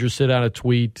Dellinger sent out a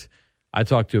tweet. I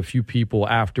talked to a few people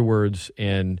afterwards,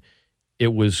 and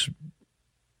at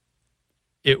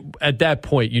that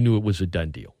point, you knew it was a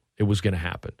done deal. It was going to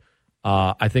happen.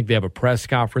 I think they have a press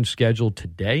conference scheduled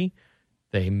today.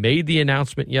 They made the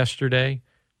announcement yesterday.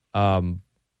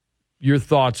 Your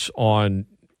thoughts on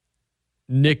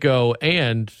Nico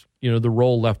and the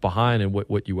role left behind and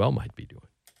what UL might be doing?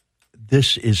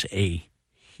 This is a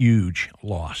huge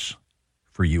loss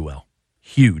for UL.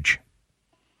 Huge.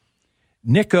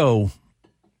 Nico,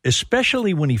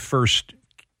 especially when he first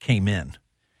came in,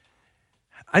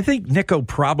 I think Nico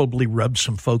probably rubbed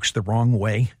some folks the wrong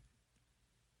way.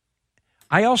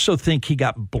 I also think he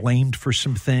got blamed for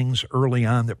some things early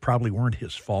on that probably weren't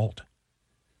his fault.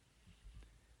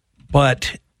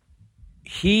 But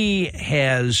he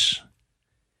has,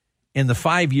 in the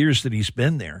 5 years that he's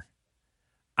been there,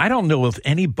 I don't know of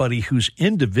anybody who's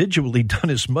individually done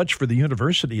as much for the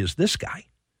university as this guy.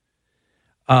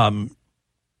 I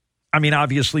mean,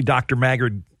 obviously, Dr.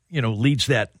 Maggard, leads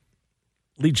that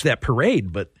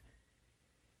parade. But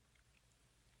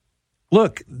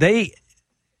look,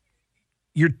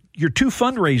 your two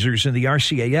fundraisers in the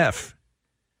RCAF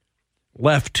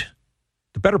left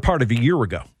the better part of a year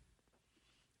ago.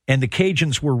 And the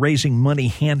Cajuns were raising money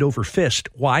hand over fist.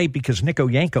 Why? Because Nico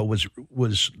Yantko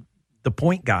was the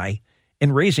point guy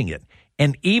in raising it.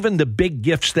 And even the big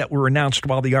gifts that were announced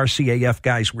while the RCAF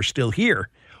guys were still here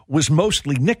was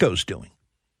mostly Nico's doing.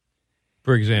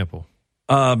 For example?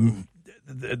 The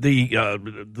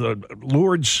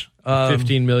Lourdes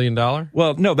 $15 million?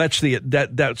 Well, no, that's a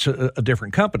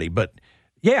different company, but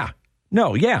yeah.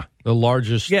 The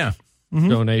largest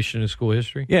donation in school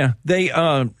history? Yeah. They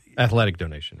athletic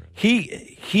donation. Right?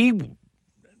 He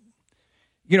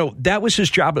that was his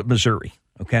job at Missouri,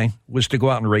 okay? Was to go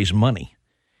out and raise money.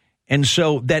 And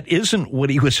so that isn't what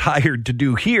he was hired to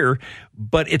do here,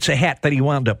 but it's a hat that he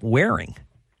wound up wearing.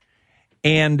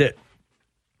 And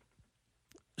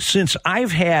since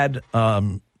I've had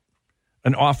an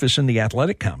office in the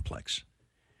athletic complex,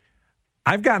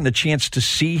 I've gotten a chance to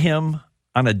see him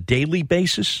on a daily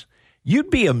basis. You'd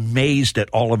be amazed at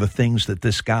all of the things that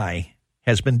this guy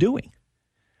has been doing.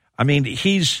 I mean,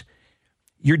 he's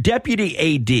your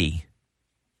deputy AD.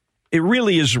 It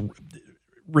really is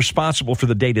responsible for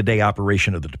the day-to-day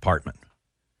operation of the department.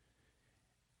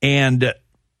 And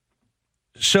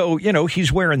so,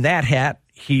 he's wearing that hat.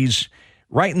 He's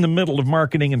right in the middle of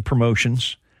marketing and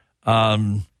promotions.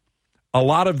 A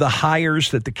lot of the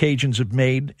hires that the Cajuns have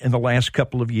made in the last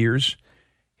couple of years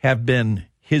have been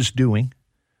his doing.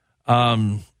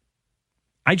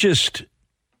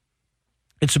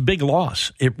 It's a big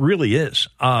loss. It really is.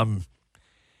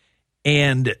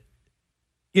 And,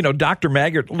 Dr.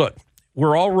 Maggard, look,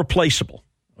 we're all replaceable,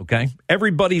 okay?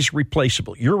 Everybody's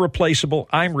replaceable. You're replaceable.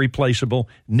 I'm replaceable.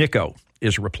 Nico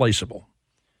is replaceable.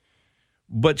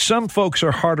 But some folks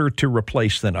are harder to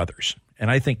replace than others,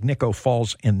 and I think Nico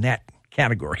falls in that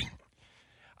category.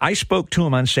 I spoke to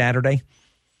him on Saturday.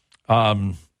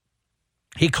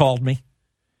 He called me,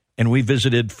 and we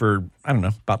visited for,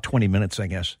 about 20 minutes, I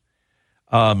guess.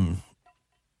 I'm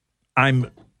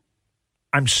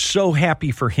so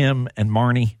happy for him and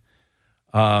Marnie.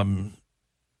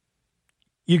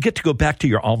 You get to go back to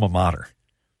your alma mater.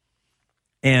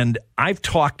 And I've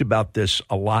talked about this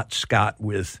a lot, Scott,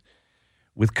 with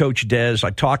Coach Dez.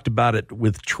 I talked about it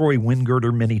with Troy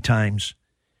Wingirter many times.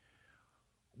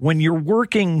 When you're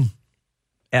working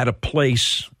at a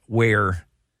place where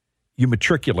you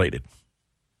matriculated,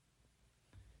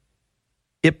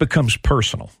 it becomes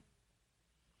personal.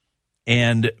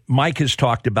 And Mike has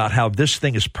talked about how this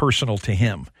thing is personal to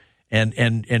him.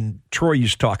 And Troy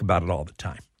used to talk about it all the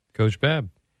time. Coach Babb.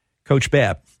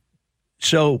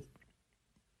 So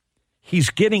he's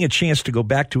getting a chance to go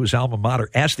back to his alma mater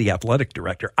as the athletic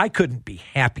director. I couldn't be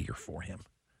happier for him.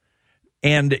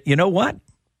 And you know what?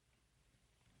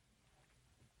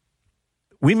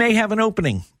 We may have an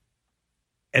opening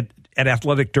at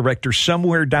athletic director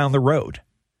somewhere down the road.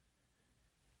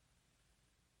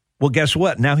 Well, guess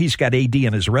what? Now he's got AD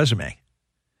in his resume.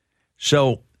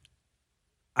 So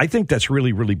I think that's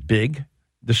really, really big.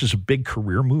 This is a big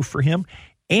career move for him.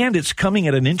 And it's coming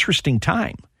at an interesting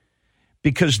time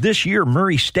because this year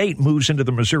Murray State moves into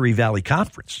the Missouri Valley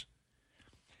Conference.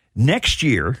 Next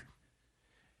year,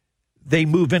 they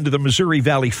move into the Missouri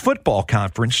Valley Football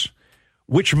Conference,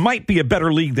 which might be a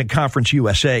better league than Conference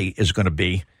USA is going to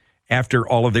be after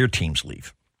all of their teams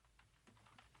leave.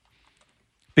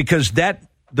 Because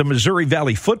the Missouri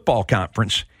Valley Football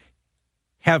Conference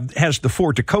has the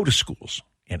 4 Dakota schools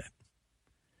in it.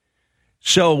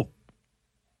 So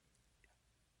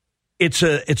it's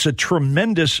a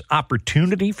tremendous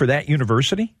opportunity for that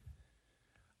university.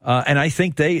 And I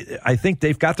think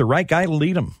they've got the right guy to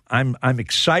lead them. I'm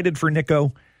excited for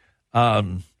Nico.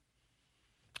 I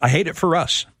hate it for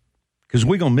us because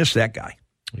we're going to miss that guy.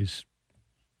 He's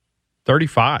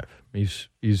 35. He's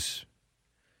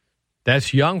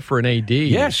that's young for an AD.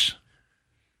 Yes.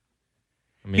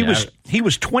 I mean, he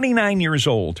was 29 years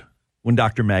old when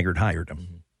Dr. Maggard hired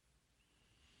him.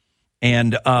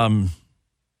 And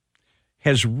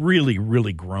has really,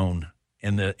 really grown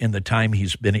in the time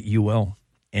he's been at UL.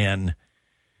 And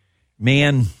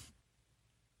man,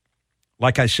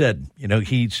 like I said,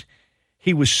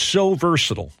 he was so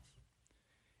versatile.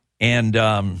 And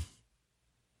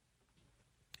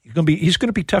he's going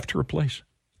to be tough to replace.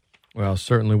 Well,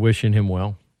 certainly wishing him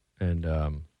well. And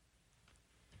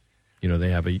they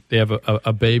have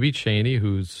a baby, Cheney,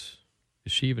 is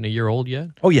she even a year old yet?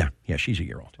 Oh yeah, she's a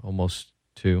year old. Almost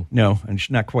 2. No, and she's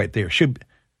not quite there.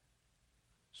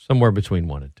 Somewhere between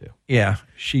 1 and 2. Yeah,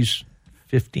 she's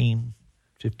 15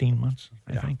 months,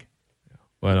 I think. Yeah.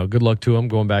 Well, good luck to him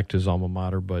going back to his alma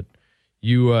mater. But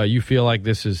you feel like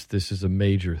this is a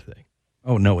major thing.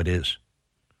 Oh no, it is.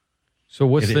 So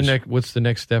what's the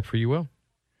next step for you, Will?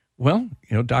 Well,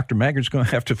 Dr. Maggard's going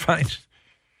to have to find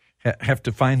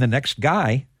the next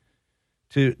guy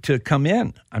to come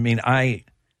in. I mean, I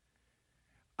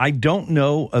don't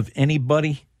know of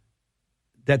anybody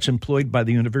that's employed by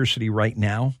the university right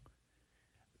now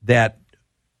that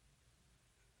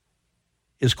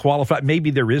is qualified. Maybe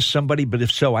there is somebody, but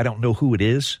if so, I don't know who it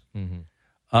is.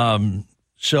 Mm-hmm.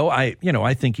 So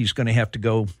I think he's going to have to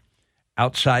go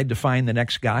outside to find the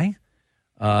next guy,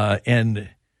 and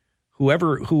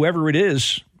whoever it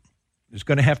is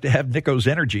going to have Nico's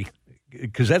energy,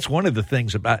 because that's one of the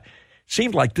things about.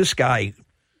 Seemed like this guy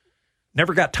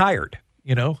never got tired.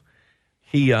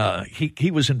 He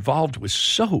was involved with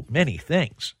so many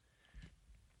things,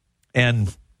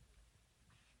 and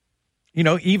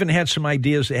even had some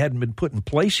ideas that hadn't been put in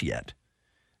place yet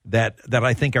that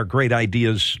I think are great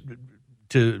ideas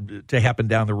to happen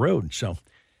down the road. So,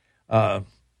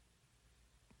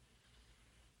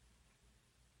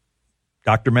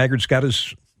 Dr. Maggard's got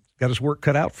his work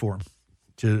cut out for him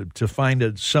to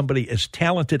find somebody as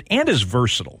talented and as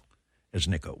versatile as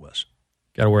Nico was.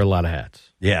 Got to wear a lot of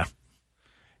hats. Yeah.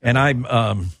 And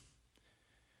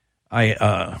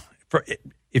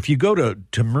if you go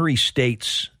to Murray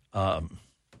State's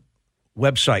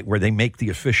website where they make the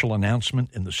official announcement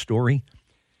in the story.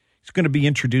 It's going to be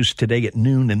introduced today at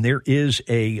noon, and there's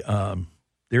a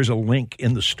link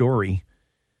in the story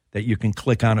that you can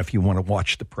click on if you want to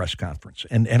watch the press conference.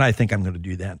 And I think I'm going to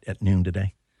do that at noon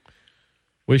today.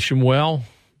 Wish him well.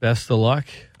 Best of luck.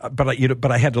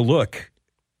 But I had to look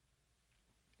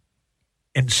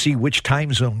and see which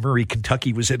time zone Murray,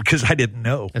 Kentucky was in because I didn't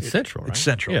know. It's Central, right? It's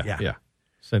Central, yeah.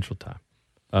 Central time.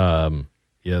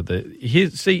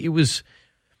 It was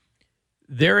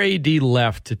their AD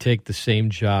left to take the same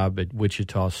job at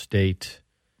Wichita State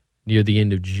near the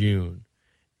end of June,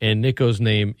 and Nico's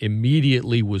name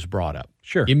immediately was brought up.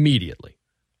 Sure. Immediately.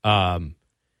 And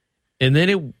then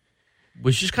it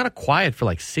was just kind of quiet for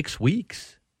like 6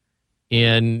 weeks.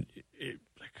 And,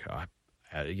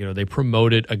 they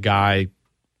promoted a guy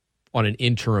on an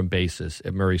interim basis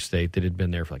at Murray State that had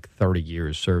been there for like 30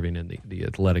 years serving in the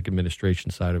athletic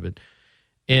administration side of it.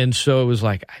 And so it was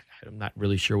like, I'm not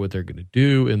really sure what they're going to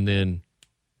do. And then,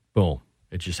 boom,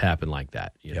 it just happened like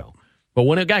that, you know. But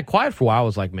when it got quiet for a while, I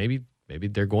was like, maybe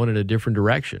they're going in a different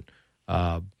direction.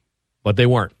 But they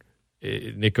weren't.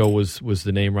 Nico was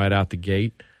the name right out the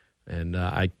gate. And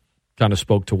I kind of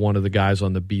spoke to one of the guys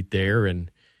on the beat there, and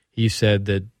he said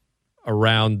that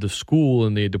around the school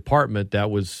and the department,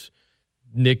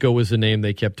 Nico was the name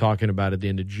they kept talking about at the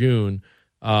end of June.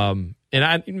 And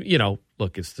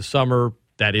look, it's the summer.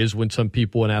 That is when some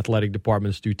people in athletic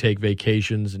departments do take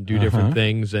vacations and do different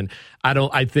things. And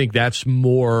I think that's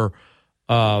more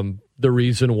the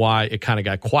reason why it kind of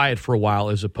got quiet for a while,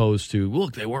 as opposed to,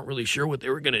 look, they weren't really sure what they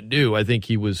were going to do. I think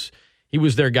he was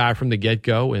their guy from the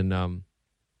get-go. And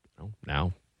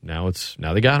now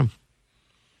they got him.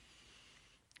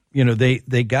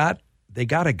 They got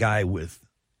a guy with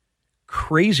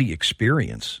crazy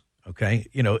experience, okay,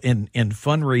 in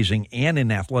fundraising and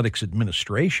in athletics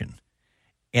administration.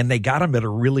 And they got him at a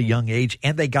really young age,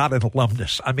 and they got an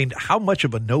alumnus. I mean, how much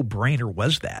of a no-brainer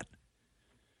was that?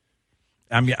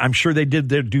 I mean, I'm sure they did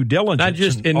their due diligence. Not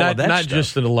just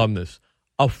an alumnus,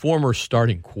 a former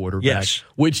starting quarterback, yes,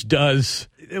 which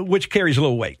carries a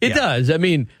little weight. It does. I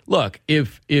mean, look,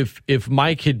 if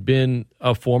Mike had been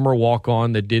a former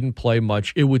walk-on that didn't play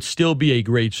much, it would still be a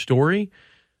great story.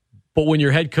 But when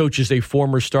your head coach is a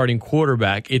former starting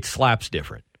quarterback, it slaps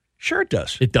different. Sure, it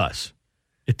does. It does.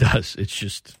 It does. It's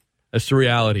just, that's the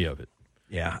reality of it.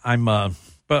 Yeah,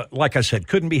 but like I said,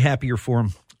 couldn't be happier for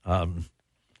him. There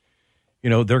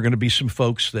are going to be some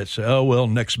folks that say, oh, well,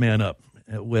 next man up.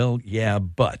 Well, yeah,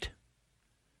 but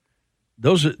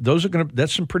those are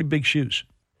that's some pretty big shoes.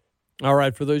 All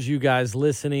right, for those of you guys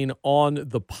listening on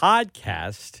the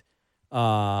podcast,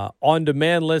 on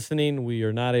demand listening, we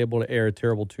are not able to air a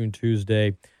Terrible Tune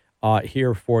Tuesday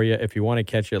here for you. If you want to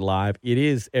catch it live, it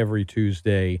is every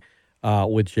Tuesday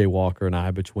with Jay Walker and I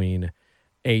between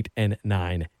 8 and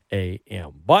 9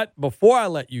 a.m. But before I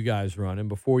let you guys run and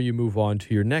before you move on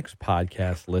to your next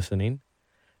podcast listening,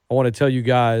 I want to tell you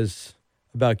guys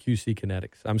about QC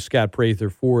Kinetics. I'm Scott Prather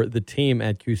for the team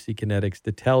at QC Kinetics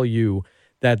to tell you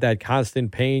that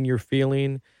constant pain you're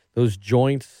feeling, those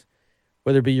joints,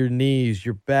 whether it be your knees,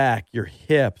 your back, your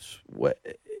hips,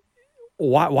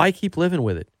 why keep living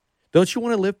with it? Don't you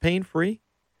want to live pain-free?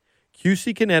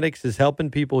 QC Kinetics is helping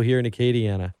people here in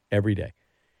Acadiana every day.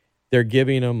 They're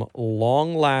giving them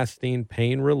long-lasting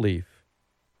pain relief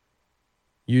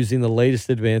using the latest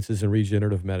advances in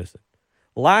regenerative medicine.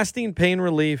 Lasting pain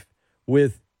relief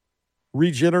with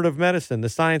regenerative medicine. The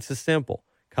science is simple.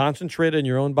 Concentrate on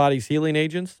your own body's healing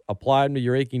agents, apply them to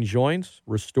your aching joints,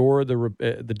 restore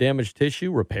the damaged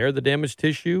tissue, repair the damaged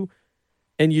tissue,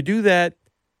 and you do that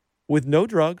with no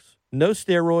drugs, no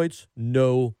steroids,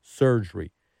 no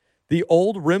surgery. The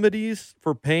old remedies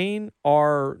for pain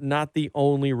are not the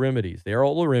only remedies. They are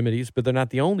all the remedies, but they're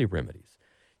not the only remedies.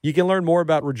 You can learn more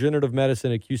about regenerative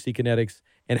medicine at QC Kinetics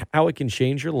and how it can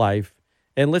change your life.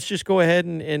 And let's just go ahead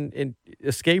and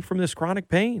escape from this chronic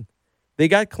pain. They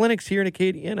got clinics here in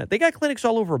Acadiana. They got clinics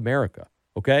all over America,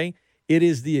 okay? It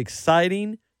is the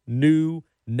exciting, new,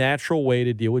 natural way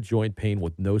to deal with joint pain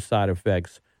with no side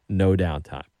effects, no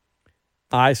downtime.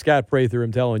 I, Scott Prather,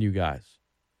 am telling you guys,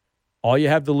 all you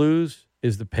have to lose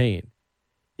is the pain.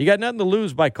 You got nothing to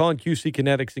lose by calling QC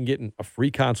Kinetics and getting a free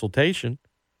consultation.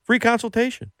 Free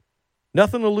consultation.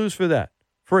 Nothing to lose for that.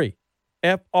 Free.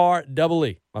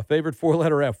 F-R-E-E. My favorite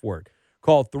four-letter F word.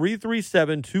 Call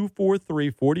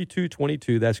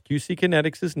 337-243-4222. That's QC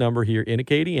Kinetics' number here in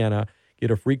Acadiana. Get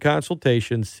a free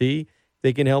consultation. See if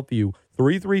they can help you.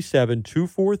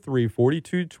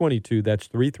 337-243-4222. That's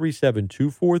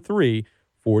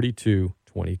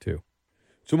 337-243-4222.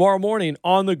 Tomorrow morning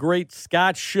on the Great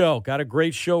Scott Show. Got a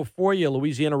great show for you.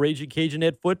 Louisiana Raging Cajun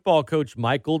head football coach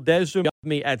Michael Desum with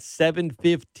me at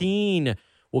 7:15.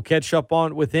 We'll catch up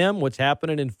on with him, what's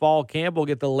happening in fall camp. We'll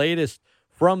get the latest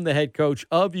from the head coach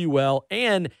of UL.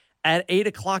 And at 8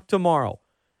 o'clock tomorrow,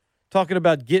 talking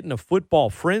about getting a football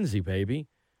frenzy, baby.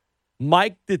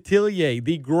 Mike Detillier,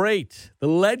 the great, the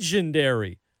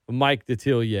legendary Mike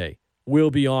Detillier, will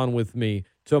be on with me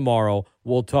tomorrow.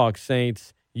 We'll talk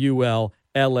Saints, UL,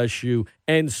 LSU,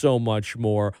 and so much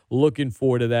more. Looking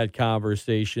forward to that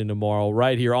conversation tomorrow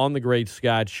right here on the Great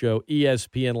Scott Show,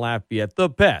 ESPN Lafayette, the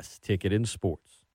best ticket in sports.